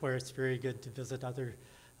 And this is where it's very good to visit other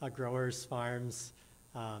growers' farms,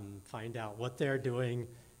 find out what they're doing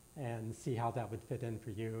and see how that would fit in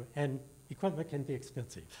for you. And equipment can be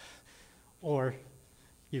expensive, or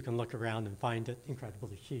you can look around and find it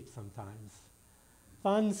incredibly cheap sometimes.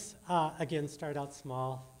 Funds, again, start out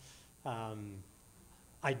small.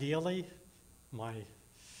 Ideally,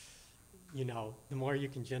 you know, the more you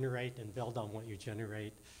can generate and build on what you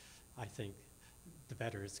generate, I think the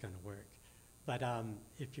better it's going to work. But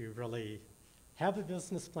if you really have a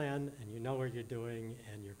business plan and you know what you're doing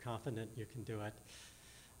and you're confident you can do it,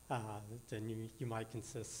 then you might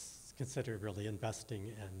consider really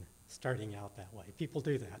investing and starting out that way. People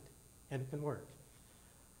do that, and it can work.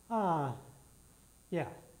 Yeah.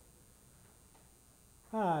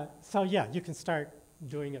 So yeah, you can start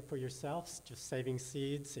doing it for yourselves, just saving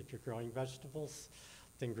seeds. If you're growing vegetables,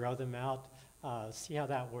 then grow them out. See how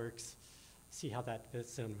that works. See how that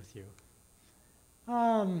fits in with you.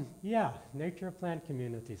 Yeah, nature of plant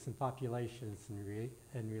communities and populations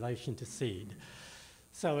in relation to seed.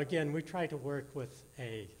 So again, we try to work with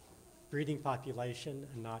a breeding population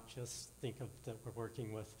and not just think of that we're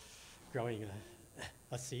working with growing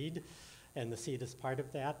a seed. And the seed is part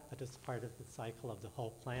of that, but it's part of the cycle of the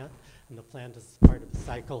whole plant. And the plant is part of the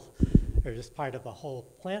cycle, or is part of a whole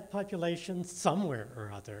plant population somewhere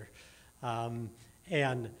or other.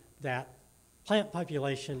 And that plant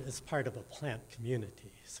population is part of a plant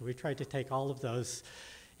community. So we tried to take all of those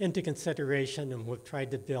into consideration, and we've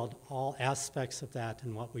tried to build all aspects of that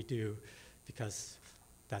in what we do, because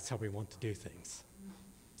that's how we want to do things.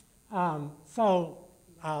 So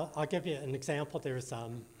I'll give you an example. There's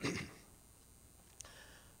an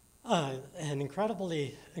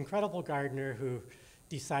incredible gardener who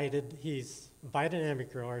decided he's a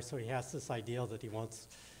biodynamic grower, so he has this ideal that he wants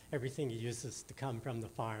everything he uses to come from the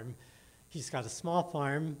farm. He's got a small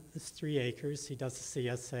farm, it's 3 acres. He does a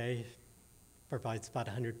CSA, provides about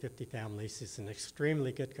 150 families. He's an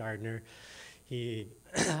extremely good gardener. He's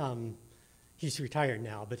retired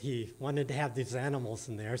now, but he wanted to have these animals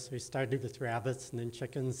in there, so he started with rabbits and then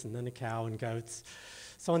chickens and then a cow and goats.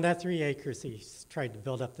 So on that 3 acres, he tried to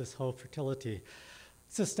build up this whole fertility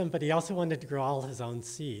system, but he also wanted to grow all his own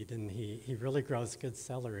seed, and he really grows good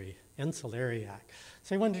celery and celeriac.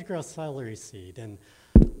 So he wanted to grow celery seed, and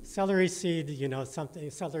celery seed, you know,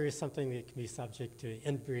 celery is something that can be subject to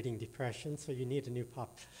inbreeding depression, so you need a new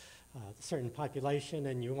certain population,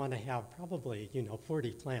 and you want to have probably,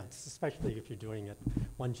 40 plants, especially if you're doing it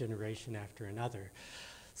one generation after another.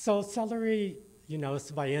 So celery,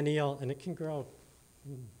 it's biennial, and it can grow,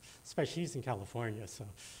 especially in California, so,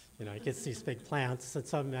 it gets these big plants, and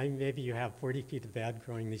so maybe you have 40 feet of bed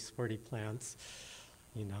growing these 40 plants,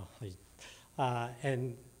 and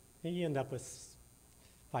you end up with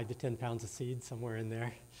 5 to 10 pounds of seed somewhere in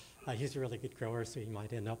there. He's a really good grower, so he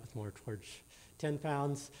might end up with more towards 10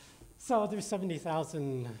 pounds. So there's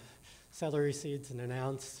 70,000 celery seeds in an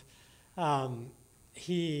ounce.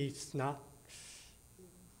 He's not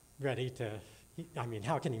ready to,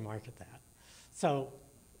 how can he market that? So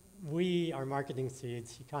we are marketing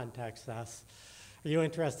seeds. He contacts us. Are you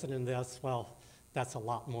interested in this? Well, that's a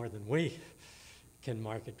lot more than we can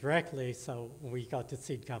market directly. So we go to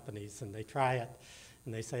seed companies and they try it.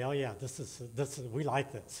 And they say, oh yeah, we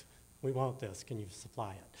like this. We want this. Can you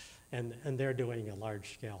supply it? And they're doing a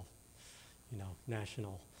large scale,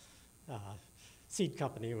 national seed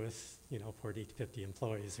company with, 40 to 50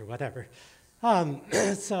 employees or whatever.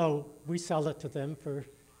 So we sell it to them for,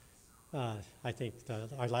 I think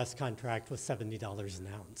our last contract was $70 an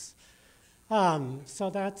ounce. So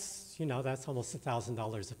that's, that's almost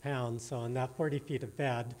 $1,000 a pound. So in that 40 feet of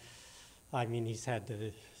bed, he's had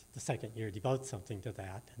to, the second year, devote something to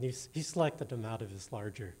that. And he selected them out of his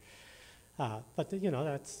larger, but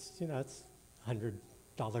that's $100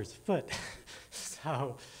 a foot.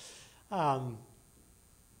 So,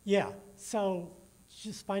 yeah, so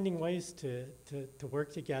just finding ways to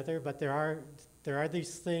work together, but there are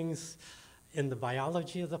these things in the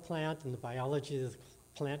biology of the plant and the biology of the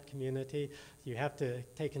plant community you have to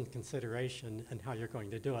take into consideration and how you're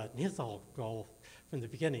going to do it. And his whole goal from the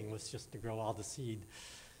beginning was just to grow all the seed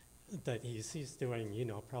that he's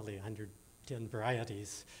doing, probably 110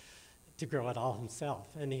 varieties to grow it all himself.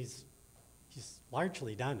 And he's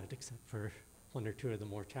largely done it, except for 1 or 2 of the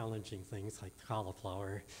more challenging things like the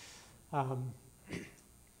cauliflower.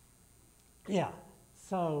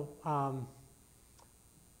 So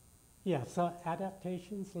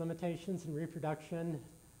adaptations, limitations, and reproduction.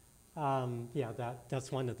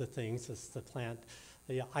 That's one of the things is the plant.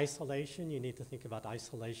 The isolation, you need to think about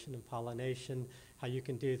isolation and pollination, how you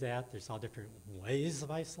can do that. There's all different ways of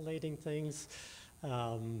isolating things.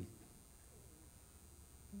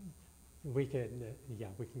 We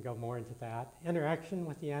can go more into that. Interaction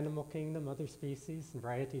with the animal kingdom, other species and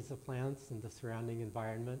varieties of plants and the surrounding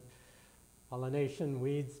environment. Pollination,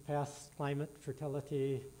 weeds, pests, climate,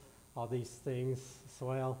 fertility, all these things,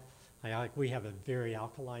 soil. We have a very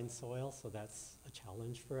alkaline soil, so that's a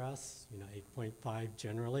challenge for us, 8.5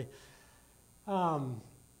 generally.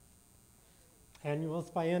 Annuals,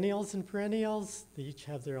 biennials, and perennials, they each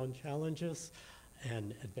have their own challenges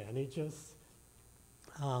and advantages.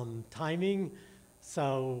 Timing,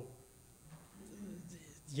 so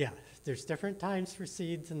there's different times for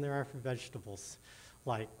seeds than there are for vegetables.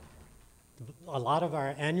 Like a lot of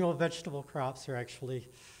our annual vegetable crops are actually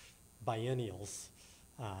biennials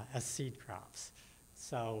as seed crops.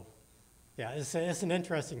 So it's an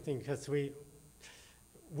interesting thing because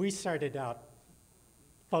we started out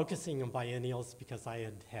focusing on biennials because I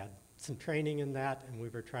had had some training in that, and we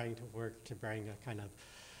were trying to work to bring a kind of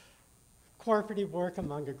cooperative work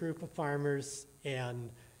among a group of farmers, and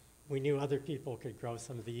we knew other people could grow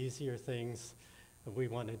some of the easier things. And we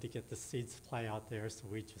wanted to get the seed supply out there, so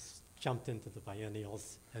we just jumped into the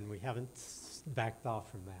biennials, and we haven't backed off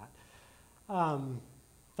from that.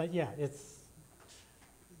 But yeah, this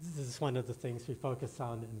is one of the things we focus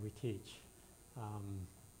on and we teach.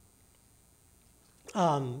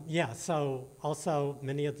 Yeah, so also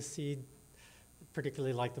many of the seed,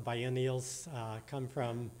 particularly like the biennials, come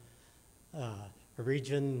from a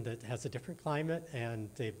region that has a different climate, and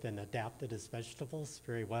they've been adapted as vegetables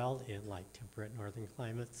very well in like temperate northern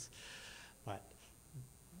climates. But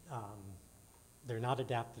they're not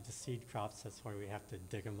adapted to seed crops. That's why we have to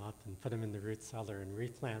dig them up and put them in the root cellar and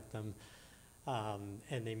replant them.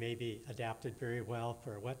 And they may be adapted very well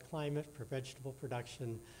for a wet climate for vegetable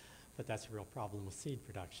production, but that's a real problem with seed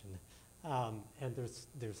production. And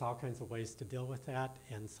there's all kinds of ways to deal with that,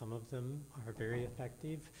 and some of them are very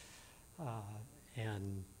effective.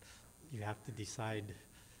 And you have to decide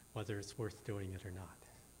whether it's worth doing it or not.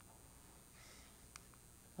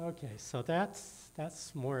 Okay, so that's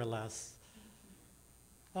more or less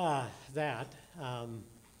that. How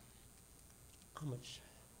much?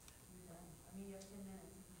 I mean, you have 10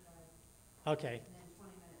 minutes if you got, Okay. and then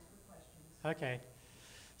 20 minutes for questions. Okay.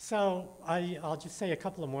 So I'll just say a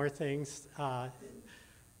couple of more things.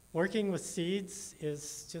 Working with seeds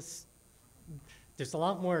is just, there's a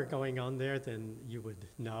lot more going on there than you would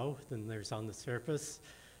know, than there's on the surface.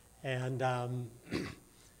 And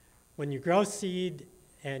when you grow seed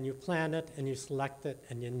and you plant it and you select it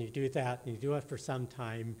and then you do that and you do it for some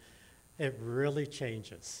time, it really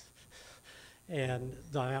changes. And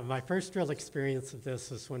my first real experience of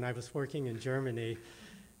this was when I was working in Germany,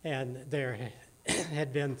 and there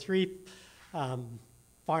had been 3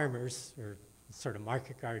 farmers, or sort of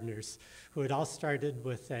market gardeners, who had all started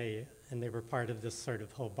with and they were part of this sort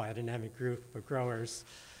of whole biodynamic group of growers,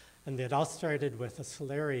 and they had all started with a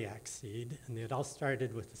celeriac seed, and they had all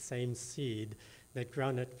started with the same seed. They'd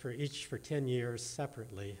grown it for 10 years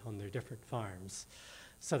separately on their different farms.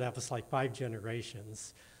 So that was like 5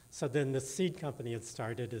 generations. So then the seed company had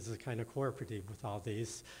started as a kind of cooperative with all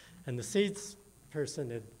these, and the seeds person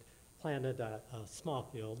had planted a small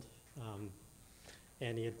field,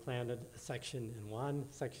 and he had planted a section in one,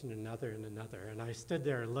 section in another, and another. And I stood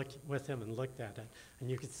there and looked with him and looked at it, and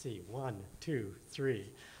you could see 1, 2,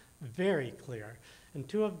 3, very clear. And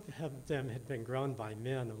 2 of them had been grown by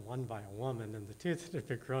men and 1 by a woman, and the 2 that had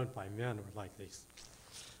been grown by men were like these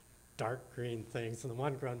dark green things, and the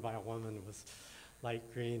one grown by a woman was light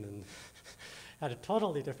green and had a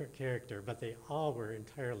totally different character, but they all were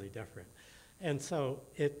entirely different. And so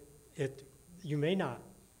you may not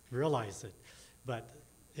realize it, but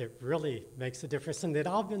it really makes a difference. And they'd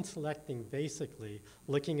all been selecting, basically,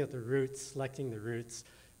 looking at the roots, selecting the roots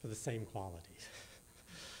for the same quality.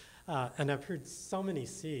 And I've heard so many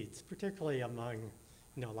seeds, particularly among,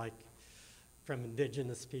 like from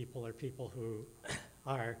indigenous people or people who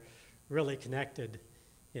are really connected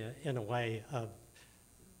in a way of,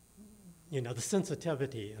 the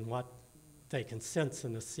sensitivity and what they can sense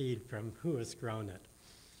in a seed from who has grown it.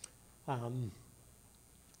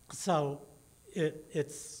 So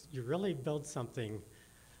you really build something,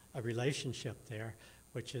 a relationship there,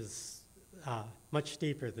 which is much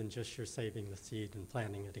deeper than just you're saving the seed and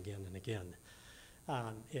planting it again and again.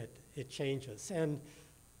 It changes. And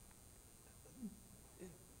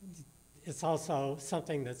it's also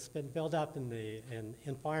something that's been built up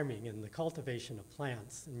in farming, in the cultivation of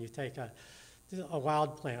plants. And you take a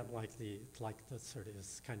wild plant like the sort of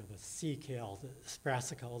is kind of a sea kale, the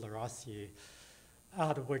Brassica oleracea,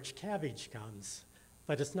 out of which cabbage comes.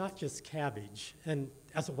 But it's not just cabbage. And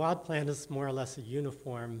as a wild plant, it's more or less a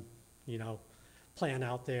uniform, plant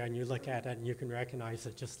out there, and you look at it and you can recognize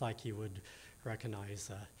it just like you would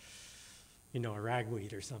recognize a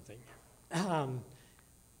ragweed or something.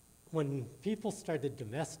 When people started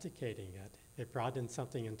domesticating it, it brought in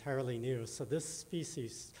something entirely new. So this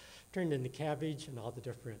species turned into cabbage and all the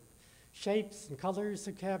different shapes and colors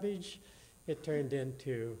of cabbage. It turned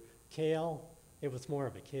into kale. It was more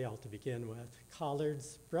of a kale to begin with.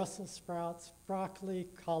 Collards, Brussels sprouts, broccoli,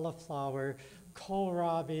 cauliflower,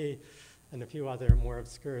 kohlrabi, and a few other more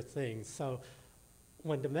obscure things. So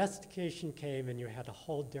when domestication came and you had a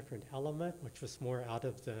whole different element, which was more out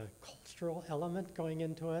of the cultural element going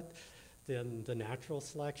into it than the natural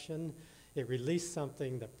selection, it released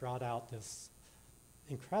something that brought out this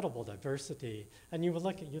incredible diversity. And you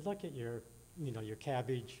look at your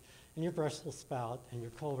cabbage and your Brussels sprout and your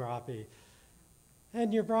kohlrabi,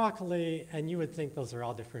 and your broccoli, and you would think those are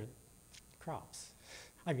all different crops.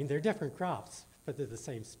 I mean, they're different crops, but they're the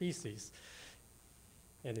same species.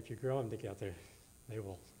 And if you grow them together, they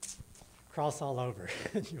will cross all over,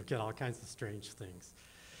 and you'll get all kinds of strange things.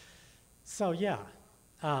 So yeah,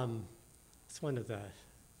 it's one of the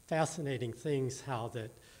fascinating things how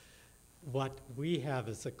that what we have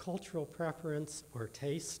as a cultural preference or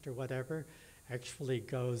taste or whatever actually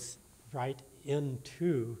goes right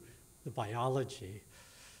into the biology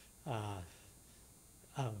of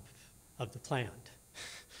the plant.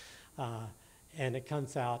 And it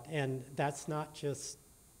comes out, and that's not just,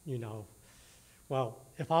 you know, well,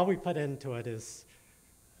 if all we put into it is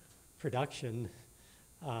production,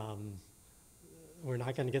 we're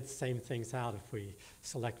not going to get the same things out if we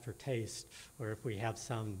select for taste or if we have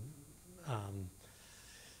some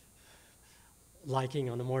liking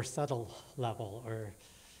on a more subtle level or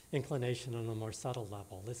inclination on a more subtle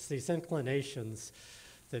level. It's these inclinations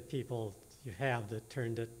that people you have that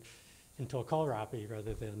turned it into a kohlrabi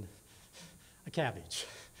rather than a cabbage.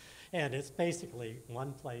 And it's basically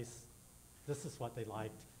one place, this is what they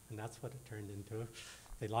liked, and that's what it turned into.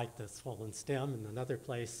 They liked the swollen stem, and another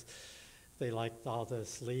place they liked all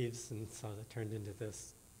those leaves, and so it turned into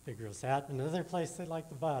this big rosette. Another place they liked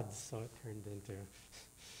the buds, so it turned into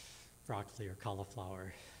broccoli or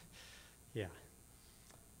cauliflower. Yeah.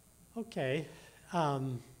 Okay.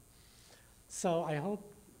 So I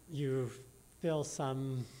hope you feel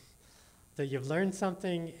that you've learned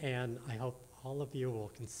something, and I hope all of you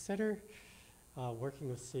will consider working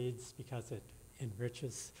with seeds because it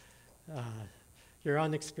enriches your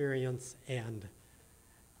own experience, and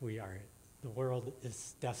the world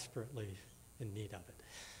is desperately in need of it.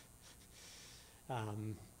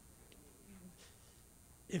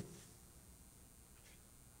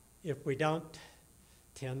 If we don't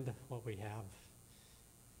tend what we have,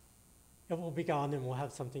 it will be gone and we'll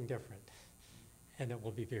have something different, and it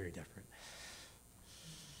will be very different.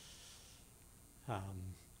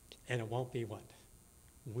 And it won't be what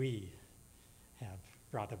we have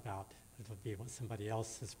brought about. It'll be what somebody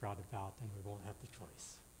else has brought about, and we won't have the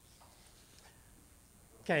choice.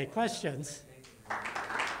 Okay, questions?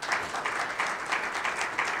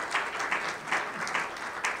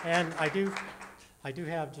 And I do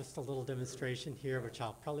have just a little demonstration here, which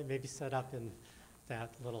I'll probably maybe set up in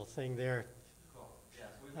that little thing there. Cool. Yeah,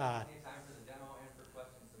 so we've got plenty of time for the demo and for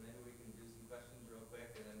questions, so maybe we can do some questions real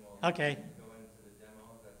quick, and then we'll go into the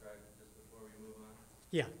demo, if that's right, just before we move on.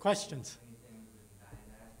 Yeah, questions? Anything you've been dying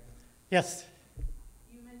to ask him? Yes.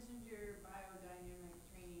 You mentioned your biodynamic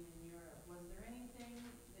training in Europe. Was there anything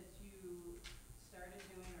that you started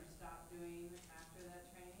doing or stopped doing after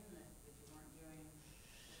that training that you weren't doing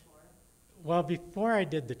before? Well, before I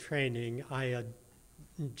did the training, I had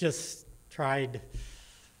just tried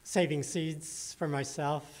saving seeds for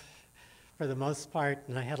myself for the most part,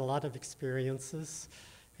 and I had a lot of experiences,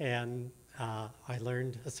 and I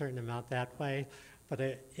learned a certain amount that way, but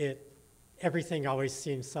everything always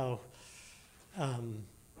seemed so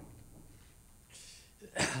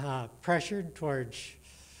pressured towards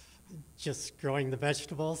just growing the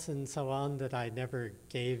vegetables and so on that I never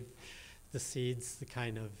gave the seeds the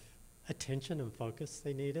kind of attention and focus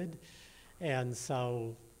they needed. And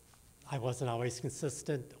so I wasn't always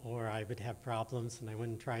consistent, or I would have problems and I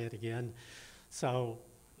wouldn't try it again. So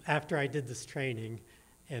after I did this training,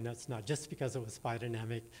 and it's not just because it was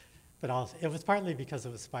biodynamic, but also, it was partly because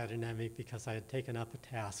it was biodynamic because I had taken up a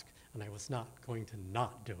task and I was not going to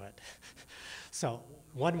not do it. So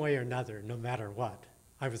one way or another, no matter what,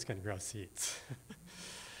 I was going to grow seeds.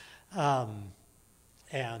 And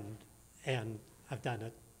I've done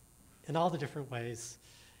it in all the different ways,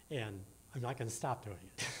 and I'm not going to stop doing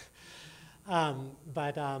it.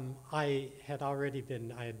 But I had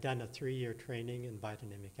done a 3-year training in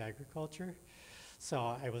biodynamic agriculture,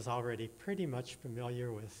 so I was already pretty much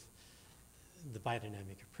familiar with the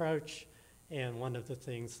biodynamic approach, and one of the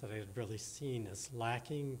things that I had really seen as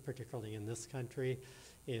lacking, particularly in this country,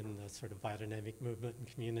 in the sort of biodynamic movement and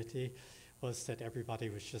community, was that everybody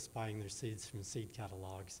was just buying their seeds from seed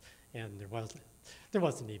catalogs, and there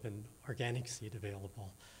wasn't even organic seed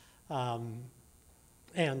available.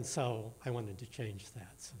 And so I wanted to change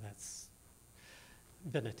that, so that's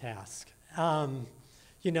been a task.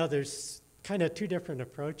 You know, there's kind of 2 different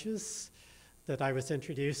approaches that I was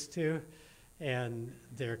introduced to, and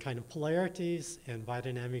they're kind of polarities, and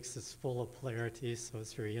biodynamics is full of polarities, so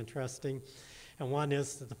it's very interesting. And one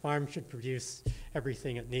is that the farm should produce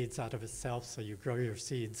everything it needs out of itself, so you grow your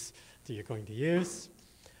seeds that you're going to use.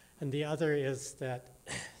 And the other is that,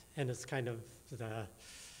 and it's kind of the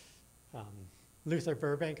Luther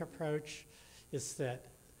Burbank approach, is that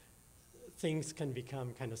things can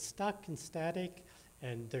become kind of stuck and static,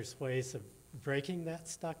 and there's ways of breaking that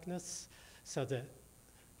stuckness so that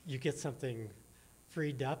you get something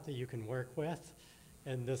freed up that you can work with.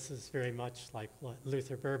 And this is very much like what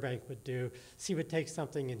Luther Burbank would do. So he would take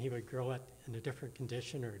something and he would grow it in a different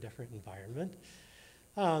condition or a different environment.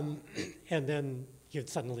 And then you'd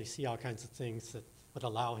suddenly see all kinds of things that would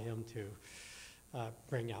allow him to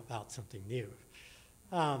bring about something new.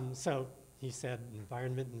 So he said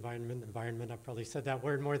environment, environment, environment. I probably said that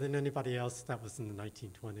word more than anybody else. That was in the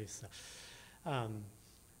 1920s.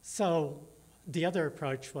 So the other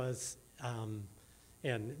approach was,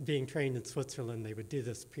 and being trained in Switzerland, they would do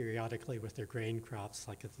this periodically with their grain crops.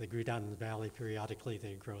 Like if they grew down in the valley, periodically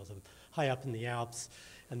they'd grow them high up in the Alps,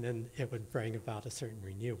 and then it would bring about a certain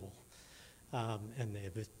renewal. And they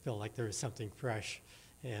would feel like there was something fresh.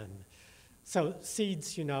 And so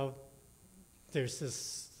seeds, you know, there's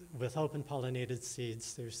this, with open-pollinated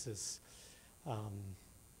seeds, there's this,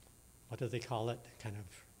 what do they call it, kind of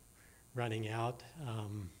running out.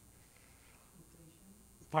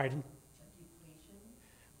 Pardon?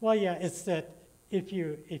 Well, yeah, it's that if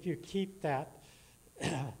you keep that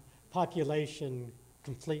population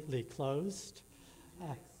completely closed,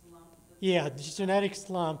 yeah, the genetic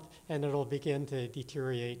slump, and it'll begin to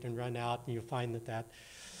deteriorate and run out, and you'll find that.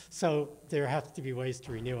 So there have to be ways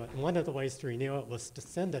to renew it. And one of the ways to renew it was to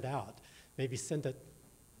send it out, maybe send it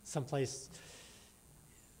someplace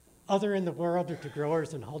other in the world or to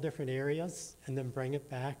growers in whole different areas, and then bring it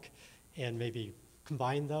back and maybe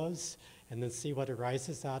combine those and then see what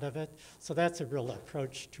arises out of it. So that's a real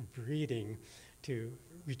approach to breeding, to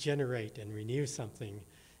regenerate and renew something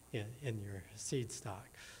in your seed stock.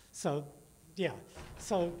 So yeah,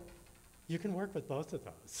 so you can work with both of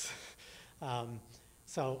those.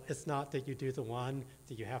 So it's not that you do the one,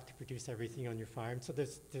 that you have to produce everything on your farm. So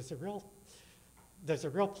there's a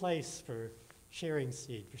real place for sharing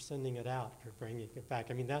seed, for sending it out, for bringing it back.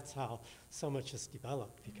 I mean, that's how so much is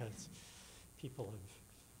developed, because people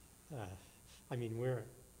have, I mean,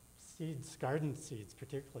 seeds, garden seeds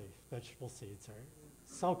particularly, vegetable seeds are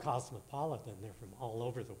so cosmopolitan. They're from all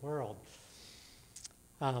over the world.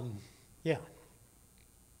 Yeah.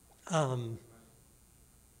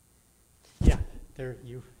 Yeah, there,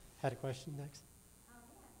 you had a question next? Yeah,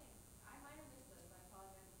 thanks. I might have missed this. I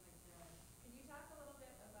apologize if I did. Can you talk a little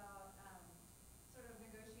bit about sort of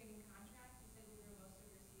negotiating contracts? You said you grew most of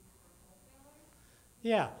your seeds for wholesalers.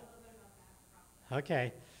 Yeah. Talk a little bit about that process.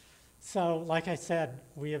 Okay. So, like I said,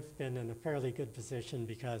 we have been in a fairly good position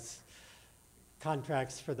because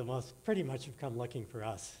contracts for the most, pretty much have come looking for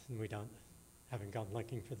us, and we haven't gone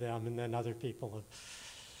looking for them. And then other people have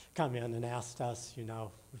come in and asked us, you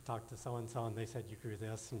know, we talked to so-and-so and they said, you grew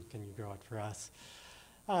this, and can you grow it for us?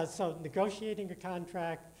 So negotiating a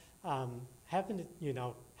contract, have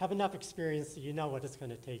enough experience that you know what it's going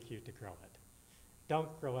to take you to grow it.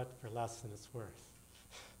 Don't grow it for less than it's worth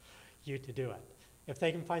you to do it. If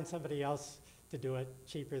they can find somebody else to do it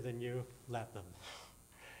cheaper than you, let them.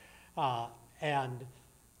 And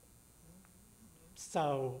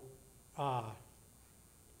so,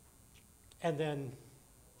 and then,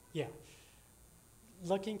 yeah,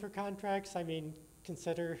 looking for contracts, I mean,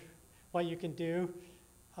 consider what you can do.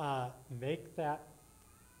 Make that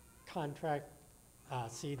contract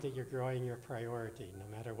seed that you're growing your priority, no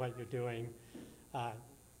matter what you're doing.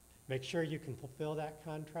 Make sure you can fulfill that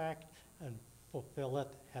contract and fulfill it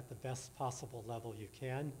at the best possible level you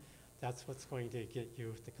can. That's what's going to get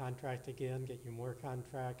you the contract again, get you more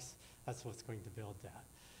contracts. That's what's going to build that.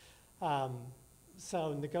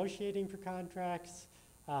 So negotiating for contracts,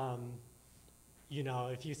 you know,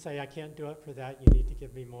 if you say, I can't do it for that, you need to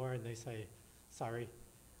give me more, and they say, sorry,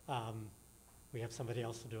 we have somebody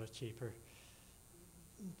else to do it cheaper,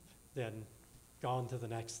 then go on to the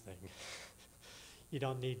next thing. You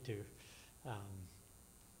don't need to,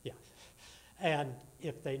 yeah. And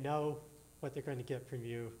if they know what they're going to get from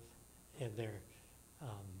you and they're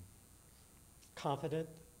confident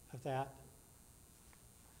of that,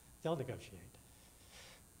 they'll negotiate.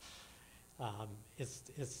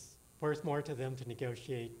 It's worth more to them to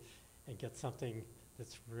negotiate and get something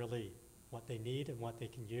that's really what they need and what they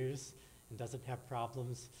can use and doesn't have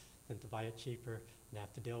problems than to buy it cheaper and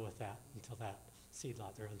have to deal with that until that seed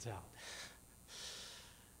lot runs out.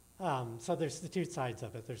 So there's the two sides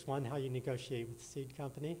of it. There's one, how you negotiate with the seed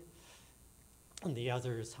company, and the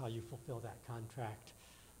other is how you fulfill that contract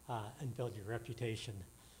and build your reputation.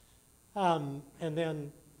 And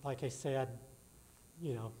then, like I said,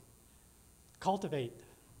 you know, cultivate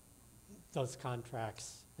those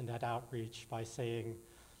contracts and that outreach by saying,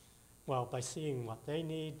 well, by seeing what they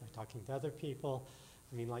need, by talking to other people,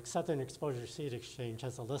 I mean, like Southern Exposure Seed Exchange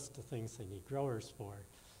has a list of things they need growers for.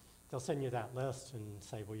 They'll send you that list and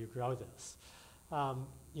say, will you grow this?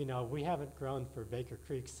 You know, we haven't grown for Baker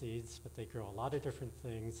Creek seeds, but they grow a lot of different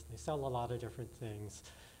things. They sell a lot of different things.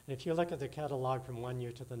 And if you look at the catalog from one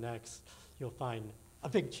year to the next, you'll find a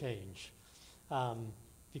big change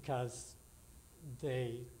because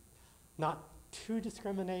they not too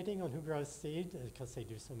discriminating on who grows seed because they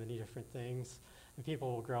do so many different things. And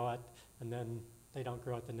people will grow it, and then they don't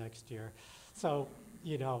grow it the next year. So,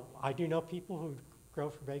 you know, I do know people who grow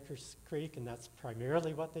for Baker's Creek, and that's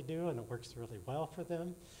primarily what they do, and it works really well for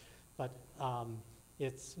them. But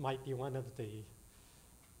it might be one of the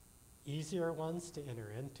easier ones to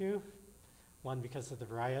enter into. One because of the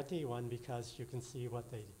variety, one because you can see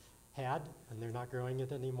what they had, and they're not growing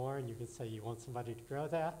it anymore, and you can say you want somebody to grow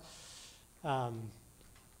that.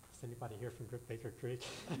 Is anybody here from Baker Creek?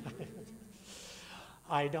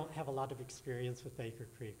 I don't have a lot of experience with Baker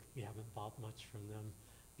Creek. We haven't bought much from them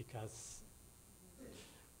because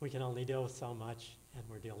we can only deal with so much, and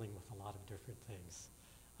we're dealing with a lot of different things.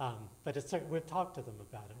 But we've talked to them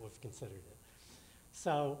about it, we've considered it.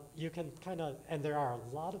 So you can kind of, and there are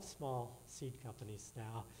a lot of small seed companies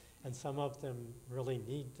now, and some of them really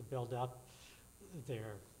need to build up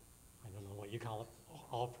their, I don't know what you call it,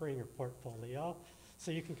 offering or portfolio.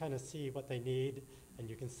 So you can kind of see what they need, and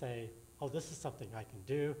you can say, oh, this is something I can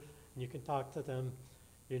do, and you can talk to them.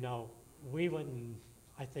 You know, we wouldn't,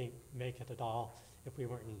 I think, make it at all if we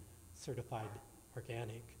weren't certified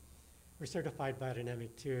organic. We're certified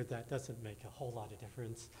biodynamic too. That doesn't make a whole lot of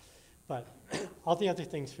difference. But all the other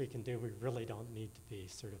things we can do, we really don't need to be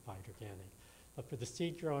certified organic. But for the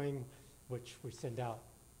seed growing, which we send out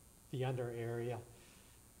beyond our area,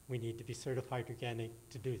 we need to be certified organic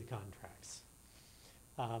to do the contracts.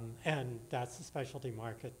 And that's the specialty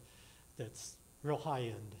market that's real high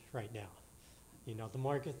end right now. You know, the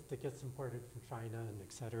market that gets imported from China and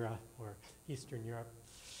et cetera, or Eastern Europe,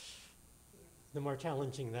 the more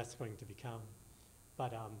challenging that's going to become.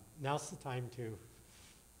 But now's the time to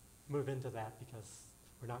move into that because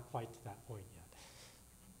we're not quite to that point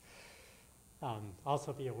yet.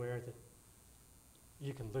 Also be aware that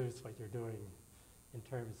you can lose what you're doing in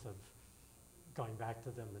terms of going back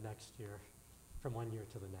to them the next year from one year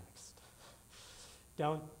to the next.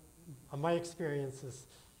 My experiences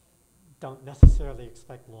don't necessarily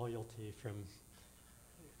expect loyalty from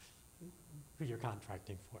who you're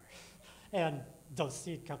contracting for. And those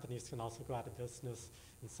seed companies can also go out of business,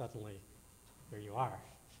 and suddenly here you are.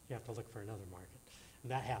 You have to look for another market,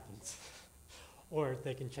 and that happens. Or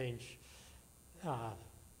they can change,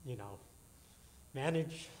 you know,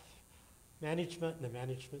 management, and the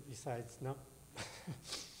management decides, no.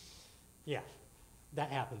 Yeah,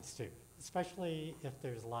 that happens too, especially if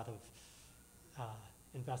there's a lot of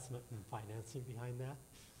investment and financing behind that.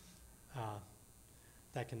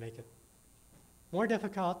 That can make it more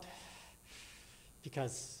difficult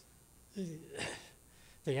because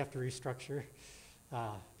they have to restructure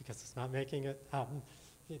because it's not making it.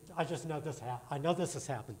 I just know this. I know this has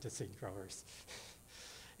happened to seed growers,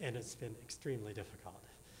 and it's been extremely difficult.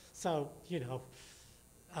 So you know,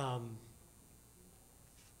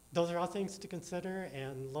 those are all things to consider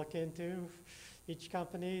and look into. Each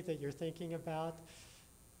company that you're thinking about,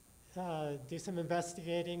 do some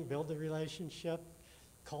investigating, build a relationship,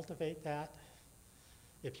 cultivate that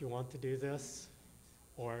if you want to do this,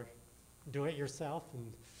 or do it yourself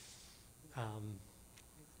and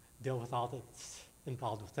deal with all that's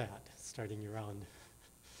involved with that, starting your own.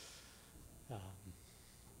 Yeah.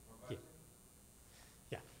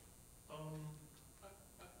 Yeah.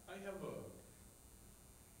 I have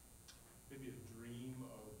maybe a dream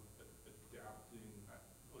of adapting,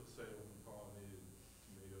 let's say open-pollinated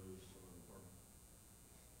tomatoes, or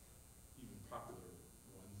even popular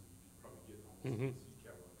ones that you could probably get almost in the seed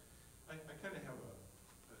catalog. I kind of have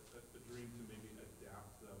a dream to maybe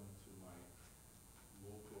adapt them to my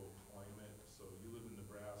local climate. So you live in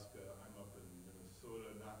Nebraska, I'm up in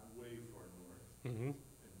Minnesota, not way far north. And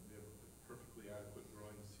we have a perfectly adequate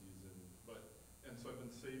growing season. And so I've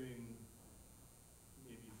been saving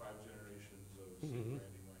maybe 5 generations of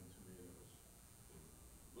Brandywine tomatoes. They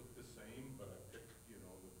look the same, but I pick, you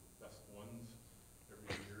know, the best ones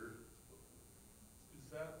every year.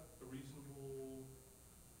 Is that a reasonable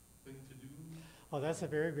thing to do? Oh, that's a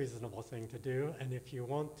very reasonable thing to do. And if you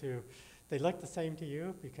want to, they look the same to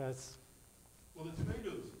you because. Well, the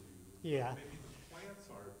tomatoes do. Yeah. Maybe the plants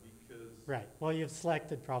are because. Right. Well, you've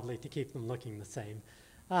selected probably to keep them looking the same.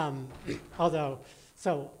 Although,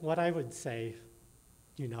 so what I would say,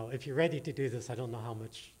 you know, if you're ready to do this, I don't know how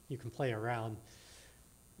much you can play around,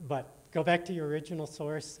 but go back to your original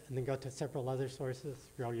source and then go to several other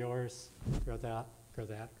sources, grow yours, grow that, grow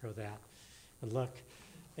that, grow that, and look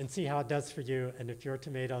and see how it does for you. And if your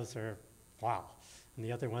tomatoes are, wow, and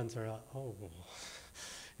the other ones are, oh,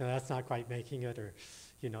 that's not quite making it, or,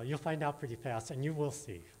 you'll find out pretty fast, and you will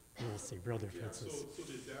see real differences. Yeah, so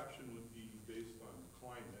the adaptation would be based on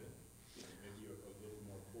climate, maybe a little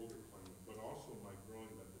more colder climate, but also my growing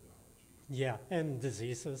methodology. Yeah, and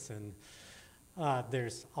diseases, and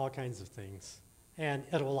there's all kinds of things. And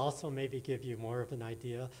it will also maybe give you more of an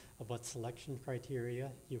idea of what selection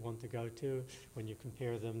criteria you want to go to when you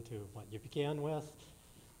compare them to what you began with,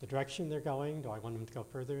 the direction they're going. Do I want them to go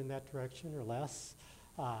further in that direction or less?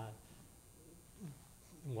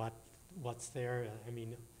 What's there? I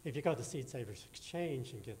mean, if you go to Seed Savers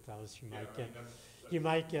Exchange and get those, you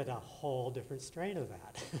might get a whole different strain of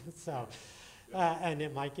that. So, and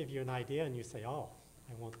it might give you an idea, and you say, oh,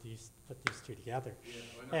 I want put these two together.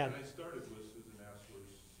 Yeah, and I started with Susan Asler's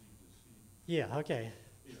Seed to Seed. Yeah, okay.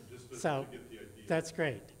 Just to get the idea. That's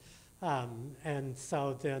great. And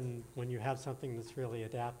so then when you have something that's really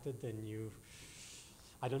adapted, then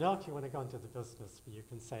I don't know if you want to go into the business, but you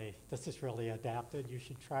can say, this is really adapted, you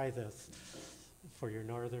should try this for your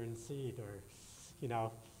northern seed, or,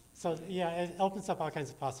 so yeah, it opens up all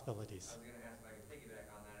kinds of possibilities. I was going to ask if I could piggyback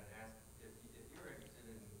on that and ask if you're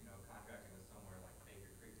interested in, contracting with somewhere like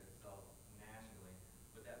Baker Creek that sells nationally,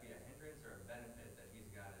 would that be a hindrance or a benefit that he's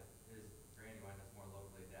got his brandywine that's more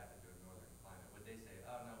locally adapted to a northern climate? Would they say,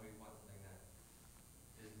 oh no, we want something that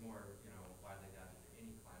is more, widely adapted to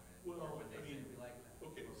any climate? Well, or would they say we like that?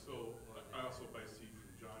 Okay, so I also buy seed from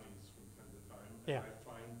Johnny's from time to time, Yeah. and I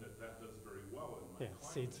find that does very well in my climate.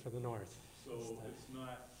 Seeds for the north. So it's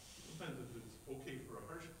not, sometimes if it's okay for a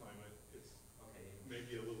harsh climate, it's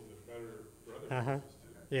maybe a little bit better for other places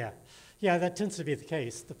too. Yeah, that tends to be the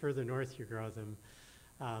case. The further north you grow them.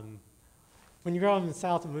 When you grow them in the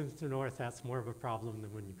south and move to the north, that's more of a problem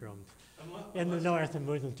than when you grow them in the north and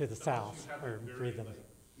move them to the south, or breed them.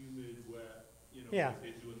 Humid, wet, Yeah. like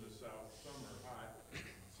they do in the south, summer, hot,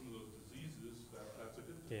 some of those diseases, that's a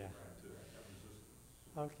good thing, Yeah. right, to have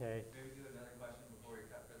resistance. Okay. Maybe do another question before we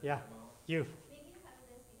cut for the Yeah. demo. You. Maybe you covered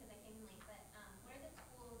this because I came in late, but what are the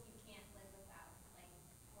tools you can't live without, like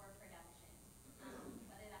for production?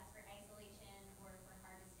 Whether that's for isolation or for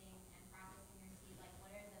harvesting and processing your seed, like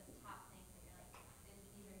what are the top things that you're like,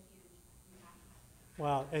 these are huge, you have to have?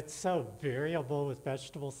 Well, it's so variable with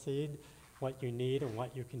vegetable seed, what you need and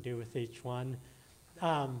what you can do with each one.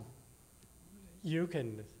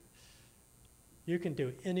 You can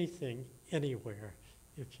do anything, anywhere,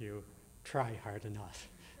 if you try hard enough.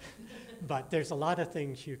 But there's a lot of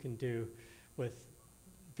things you can do with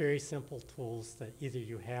very simple tools that either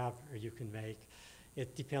you have or you can make.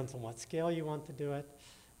 It depends on what scale you want to do it.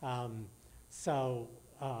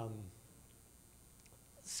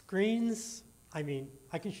 Screens, I mean,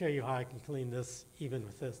 I can show you how I can clean this even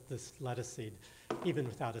with this lettuce seed, even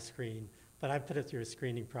without a screen. But I put it through a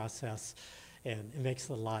screening process, and it makes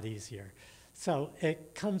it a lot easier. So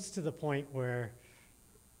it comes to the point where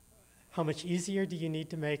how much easier do you need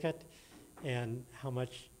to make it, and how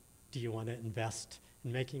much do you want to invest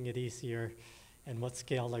in making it easier, and what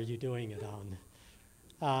scale are you doing it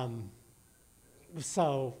on?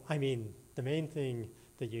 So, I mean, the main thing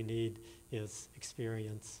that you need is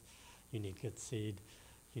experience. You need good seed.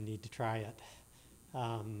 You need to try it.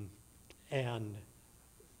 And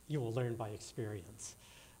you will learn by experience.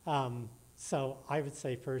 So I would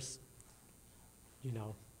say first,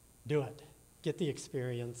 do it. Get the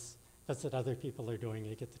experience. That's what other people are doing.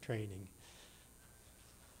 You get the training.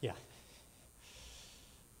 Yeah.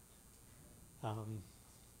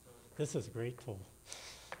 This is a great tool.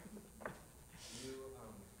 For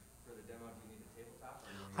the demo, do you need a tabletop?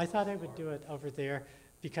 I thought I would do it over there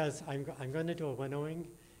because I'm going to do a winnowing,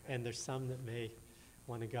 and there's some that may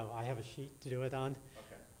want to go. I have a sheet to do it on.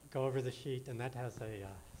 Okay. Go over the sheet, and that has a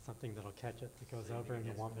something that'll catch it that goes So over, and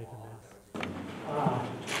it won't make a mess. mess.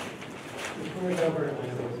 Before we go over it,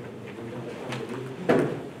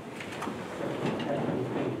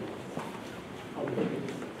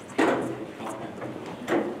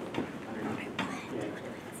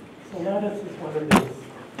 so lettuce is one of these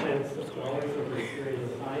plants that flowers over a period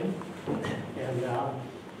of time, and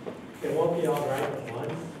it won't be all right at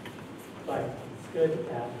once, but it's good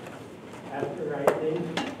after ripening.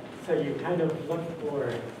 So you kind of look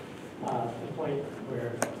for the point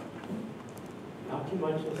where not too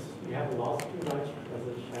much is, you haven't lost too much because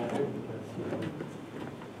it's shattered, because it's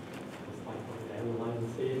like one of the dandelion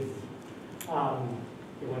seeds.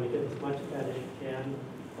 You want to get as much of that as you can,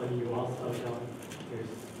 but you also don't,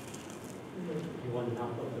 you want to not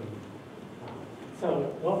let them So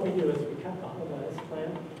what we do is we cut the whole lettuce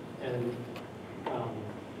plant, and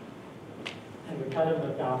we cut them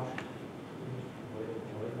about,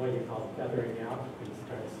 what do you call it, feathering out, and it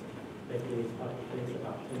starts making these things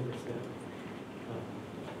about 10%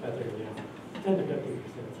 feathering out, 10 to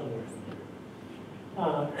 50%, somewhere in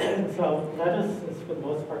there. So lettuce is for the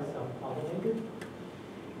most part self-pollinated.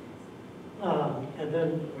 And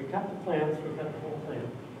then we cut the plants, we cut the whole plant,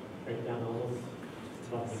 break down all those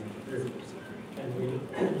lovely roots. And we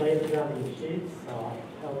lay them down in sheets, so I'll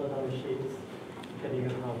tell it on the sheets, depending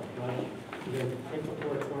on how much. You can take the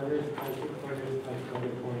 4 corners, tie 2 corners, tie 2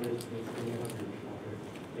 other corners, and spin it up in the water,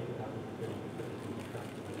 take it out of the field, put it in the truck,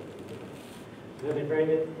 whatever they do. Then they bring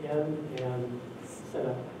it in and set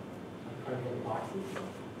up cardboard boxes,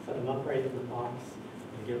 set them up right in the box,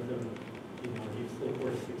 and give them, usually 4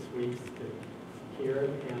 to 6 weeks to cure,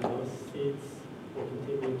 and those seeds will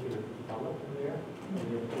continue to develop in there, and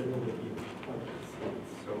they'll generally be permanent seeds.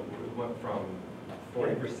 So we went from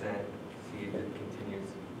 40% seed that continues.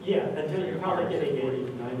 Yeah, until you're probably getting 80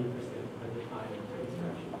 to 90% by the time of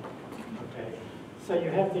extraction. Okay, so you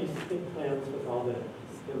have these big plants with all the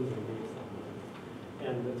stems and leaves on them.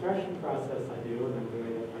 And the threshing process I do, and I'm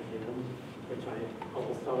doing it again, which I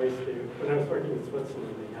almost always do. When I was working in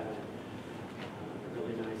Switzerland, they had a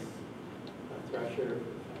really nice thresher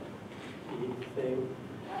feed thing.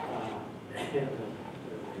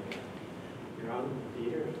 You're on the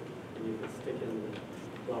beater, and you can stick in the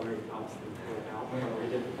flowering tops and pour it out. Or we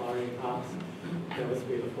did the flowering tops. That was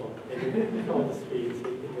beautiful. And you can control the speed, so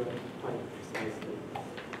you can do it quite precisely.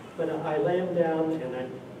 But I lay them down, and I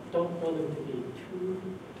don't want them to be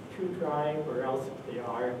too dry, or else if they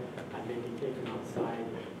are, I maybe take them outside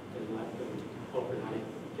and let them overnight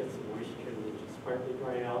get some moisture and they just partly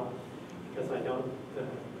dry out. Because I don't, the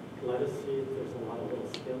lettuce seed, there's a lot of little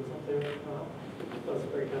stems up there at the top. Those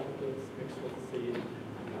break up, those mix with the seed.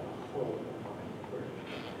 I've got a whole lot of work.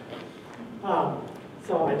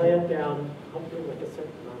 So I lay it down, hopefully with a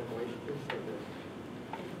certain amount of moisture, so that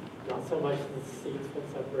not so much the seeds will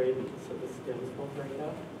separate, so the stems won't break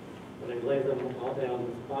up. But I lay them all down,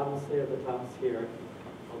 the bottoms there, the tops here,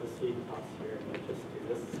 all the seed tops here, and I just do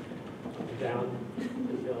this down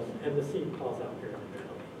until, and the seed falls out here in the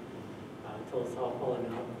middle, until it's all fallen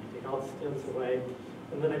out. Take all the stems away,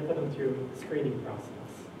 and then I put them through the screening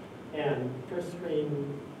process. And first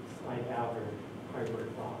screen I have are cardboard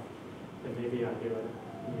cloth, and maybe I do it,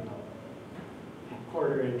 a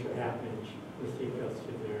quarter inch or half inch. The seed goes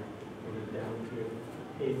through there, and then down to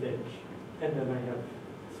 1/8 inch, and then I have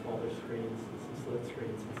smaller screens and some slit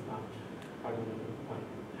screens. It's not part of the point.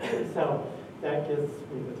 So that gives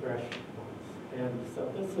me the thresh points. And so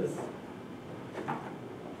this is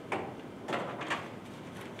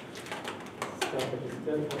stuff I just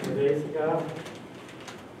did a couple of days ago.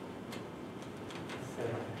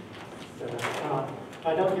 So if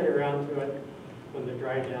I don't get around to it when they're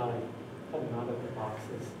dried down, I cut them out of the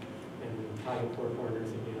boxes and tie the 4 corners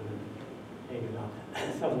again and hang it up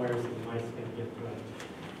somewhere so the mice can get to it.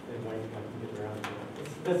 And mice like to get around to it.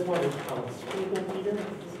 This one is called Strudel Peter,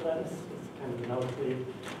 this lettuce. It's kind of an elderly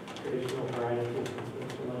traditional variety from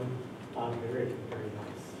Switzerland. Very, very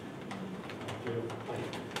nice. Beautiful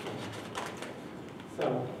plant. So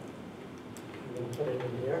I'm going to put it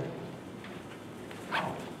in here.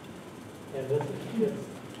 And this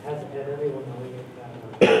hasn't had anyone knowing it that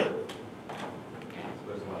So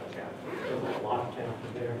there's a lot of chaff. there's a lot of chaff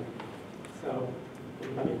in there. So you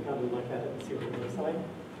can come and look at it and see what it looks like.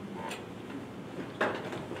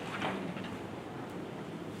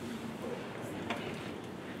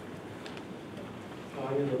 So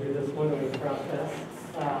I'm going to do this one-way process.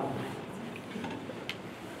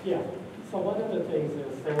 Yeah. So one of the things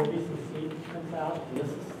is there will be some seed that comes out, and this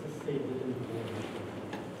is the seed that didn't bloom.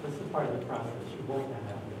 This is part of the process. You want that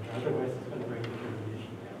happening, otherwise it's going to bring the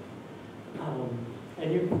germination down. And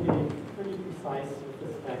you can be pretty precise with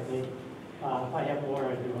this technique. If I have more,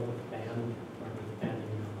 I do it with a fan or with a fanning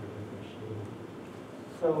mill or with a machine.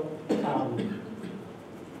 So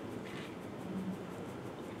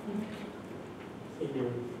see,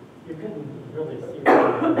 you couldn't really see what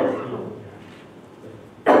you're seeing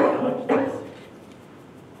there. Watch this.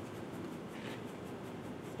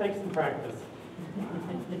 Take some practice.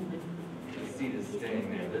 The seed is staying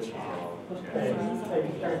there. This is all chaff. Okay, so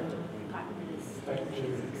you start.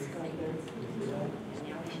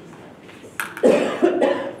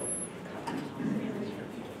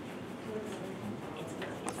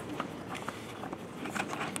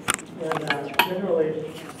 And generally,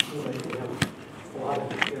 you have a lot of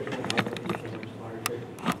different varieties that are much larger.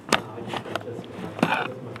 I just got this one.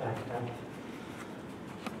 This is my backpack.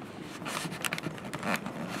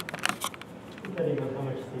 Depending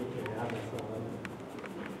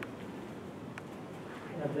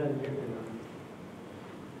And then you can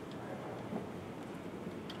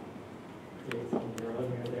create some of your own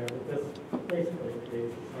here there, but this basically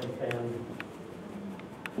creates its own fan.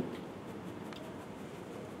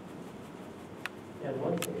 And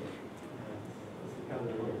once it, this is kind of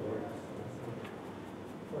the way it works, so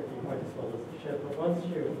it's working quite as well as it should, but once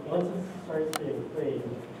it starts being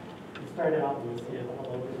cleaned, you start out and you see it all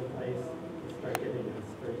over the place, you start getting a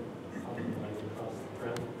straight solid line across the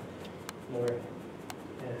front floor.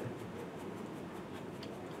 And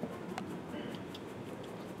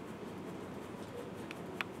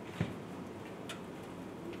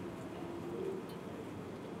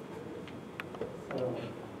so,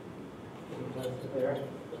 there.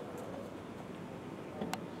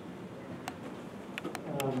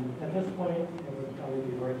 At this point, it would probably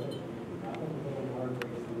be worth it to drop it a little more,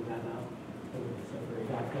 breaking that out, so we can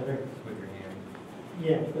separate out better. With your hand.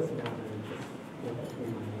 Yeah, it doesn't matter, just get that thing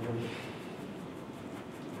in the hand.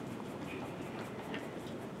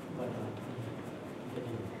 But,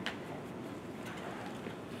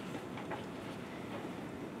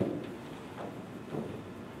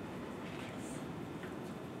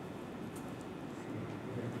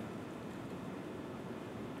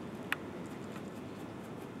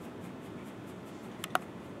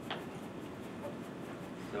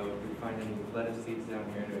 So if we find any lettuce seeds down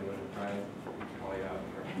here, do we want to try and call you out?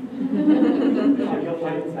 Check your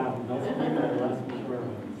lights out, those are the less mature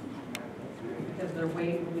ones. Because their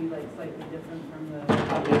weight will be like slightly different from the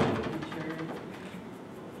mature.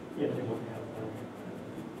 Yeah, they won't have that.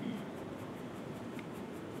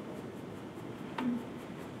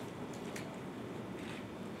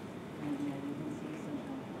 And yeah, you can see some.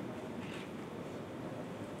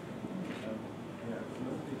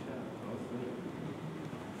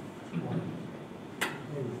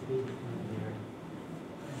 Maybe seeds in there.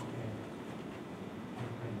 Okay.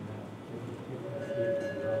 I'll find it out. We'll just take the seeds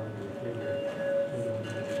and roll them in the figure. And then we'll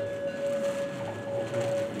just,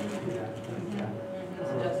 see that, like that.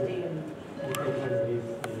 It's dusty and You take one of these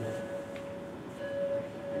seeds,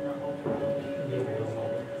 the whole and you will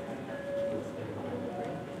hold it. It'll stay on.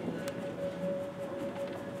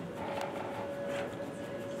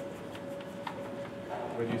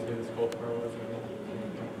 What did you say this cultivar was?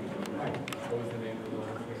 What was the name of the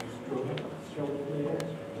last thing? Stroke leader.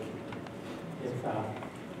 It's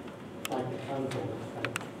like a tonsil. It's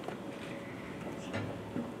like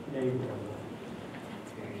neighbor.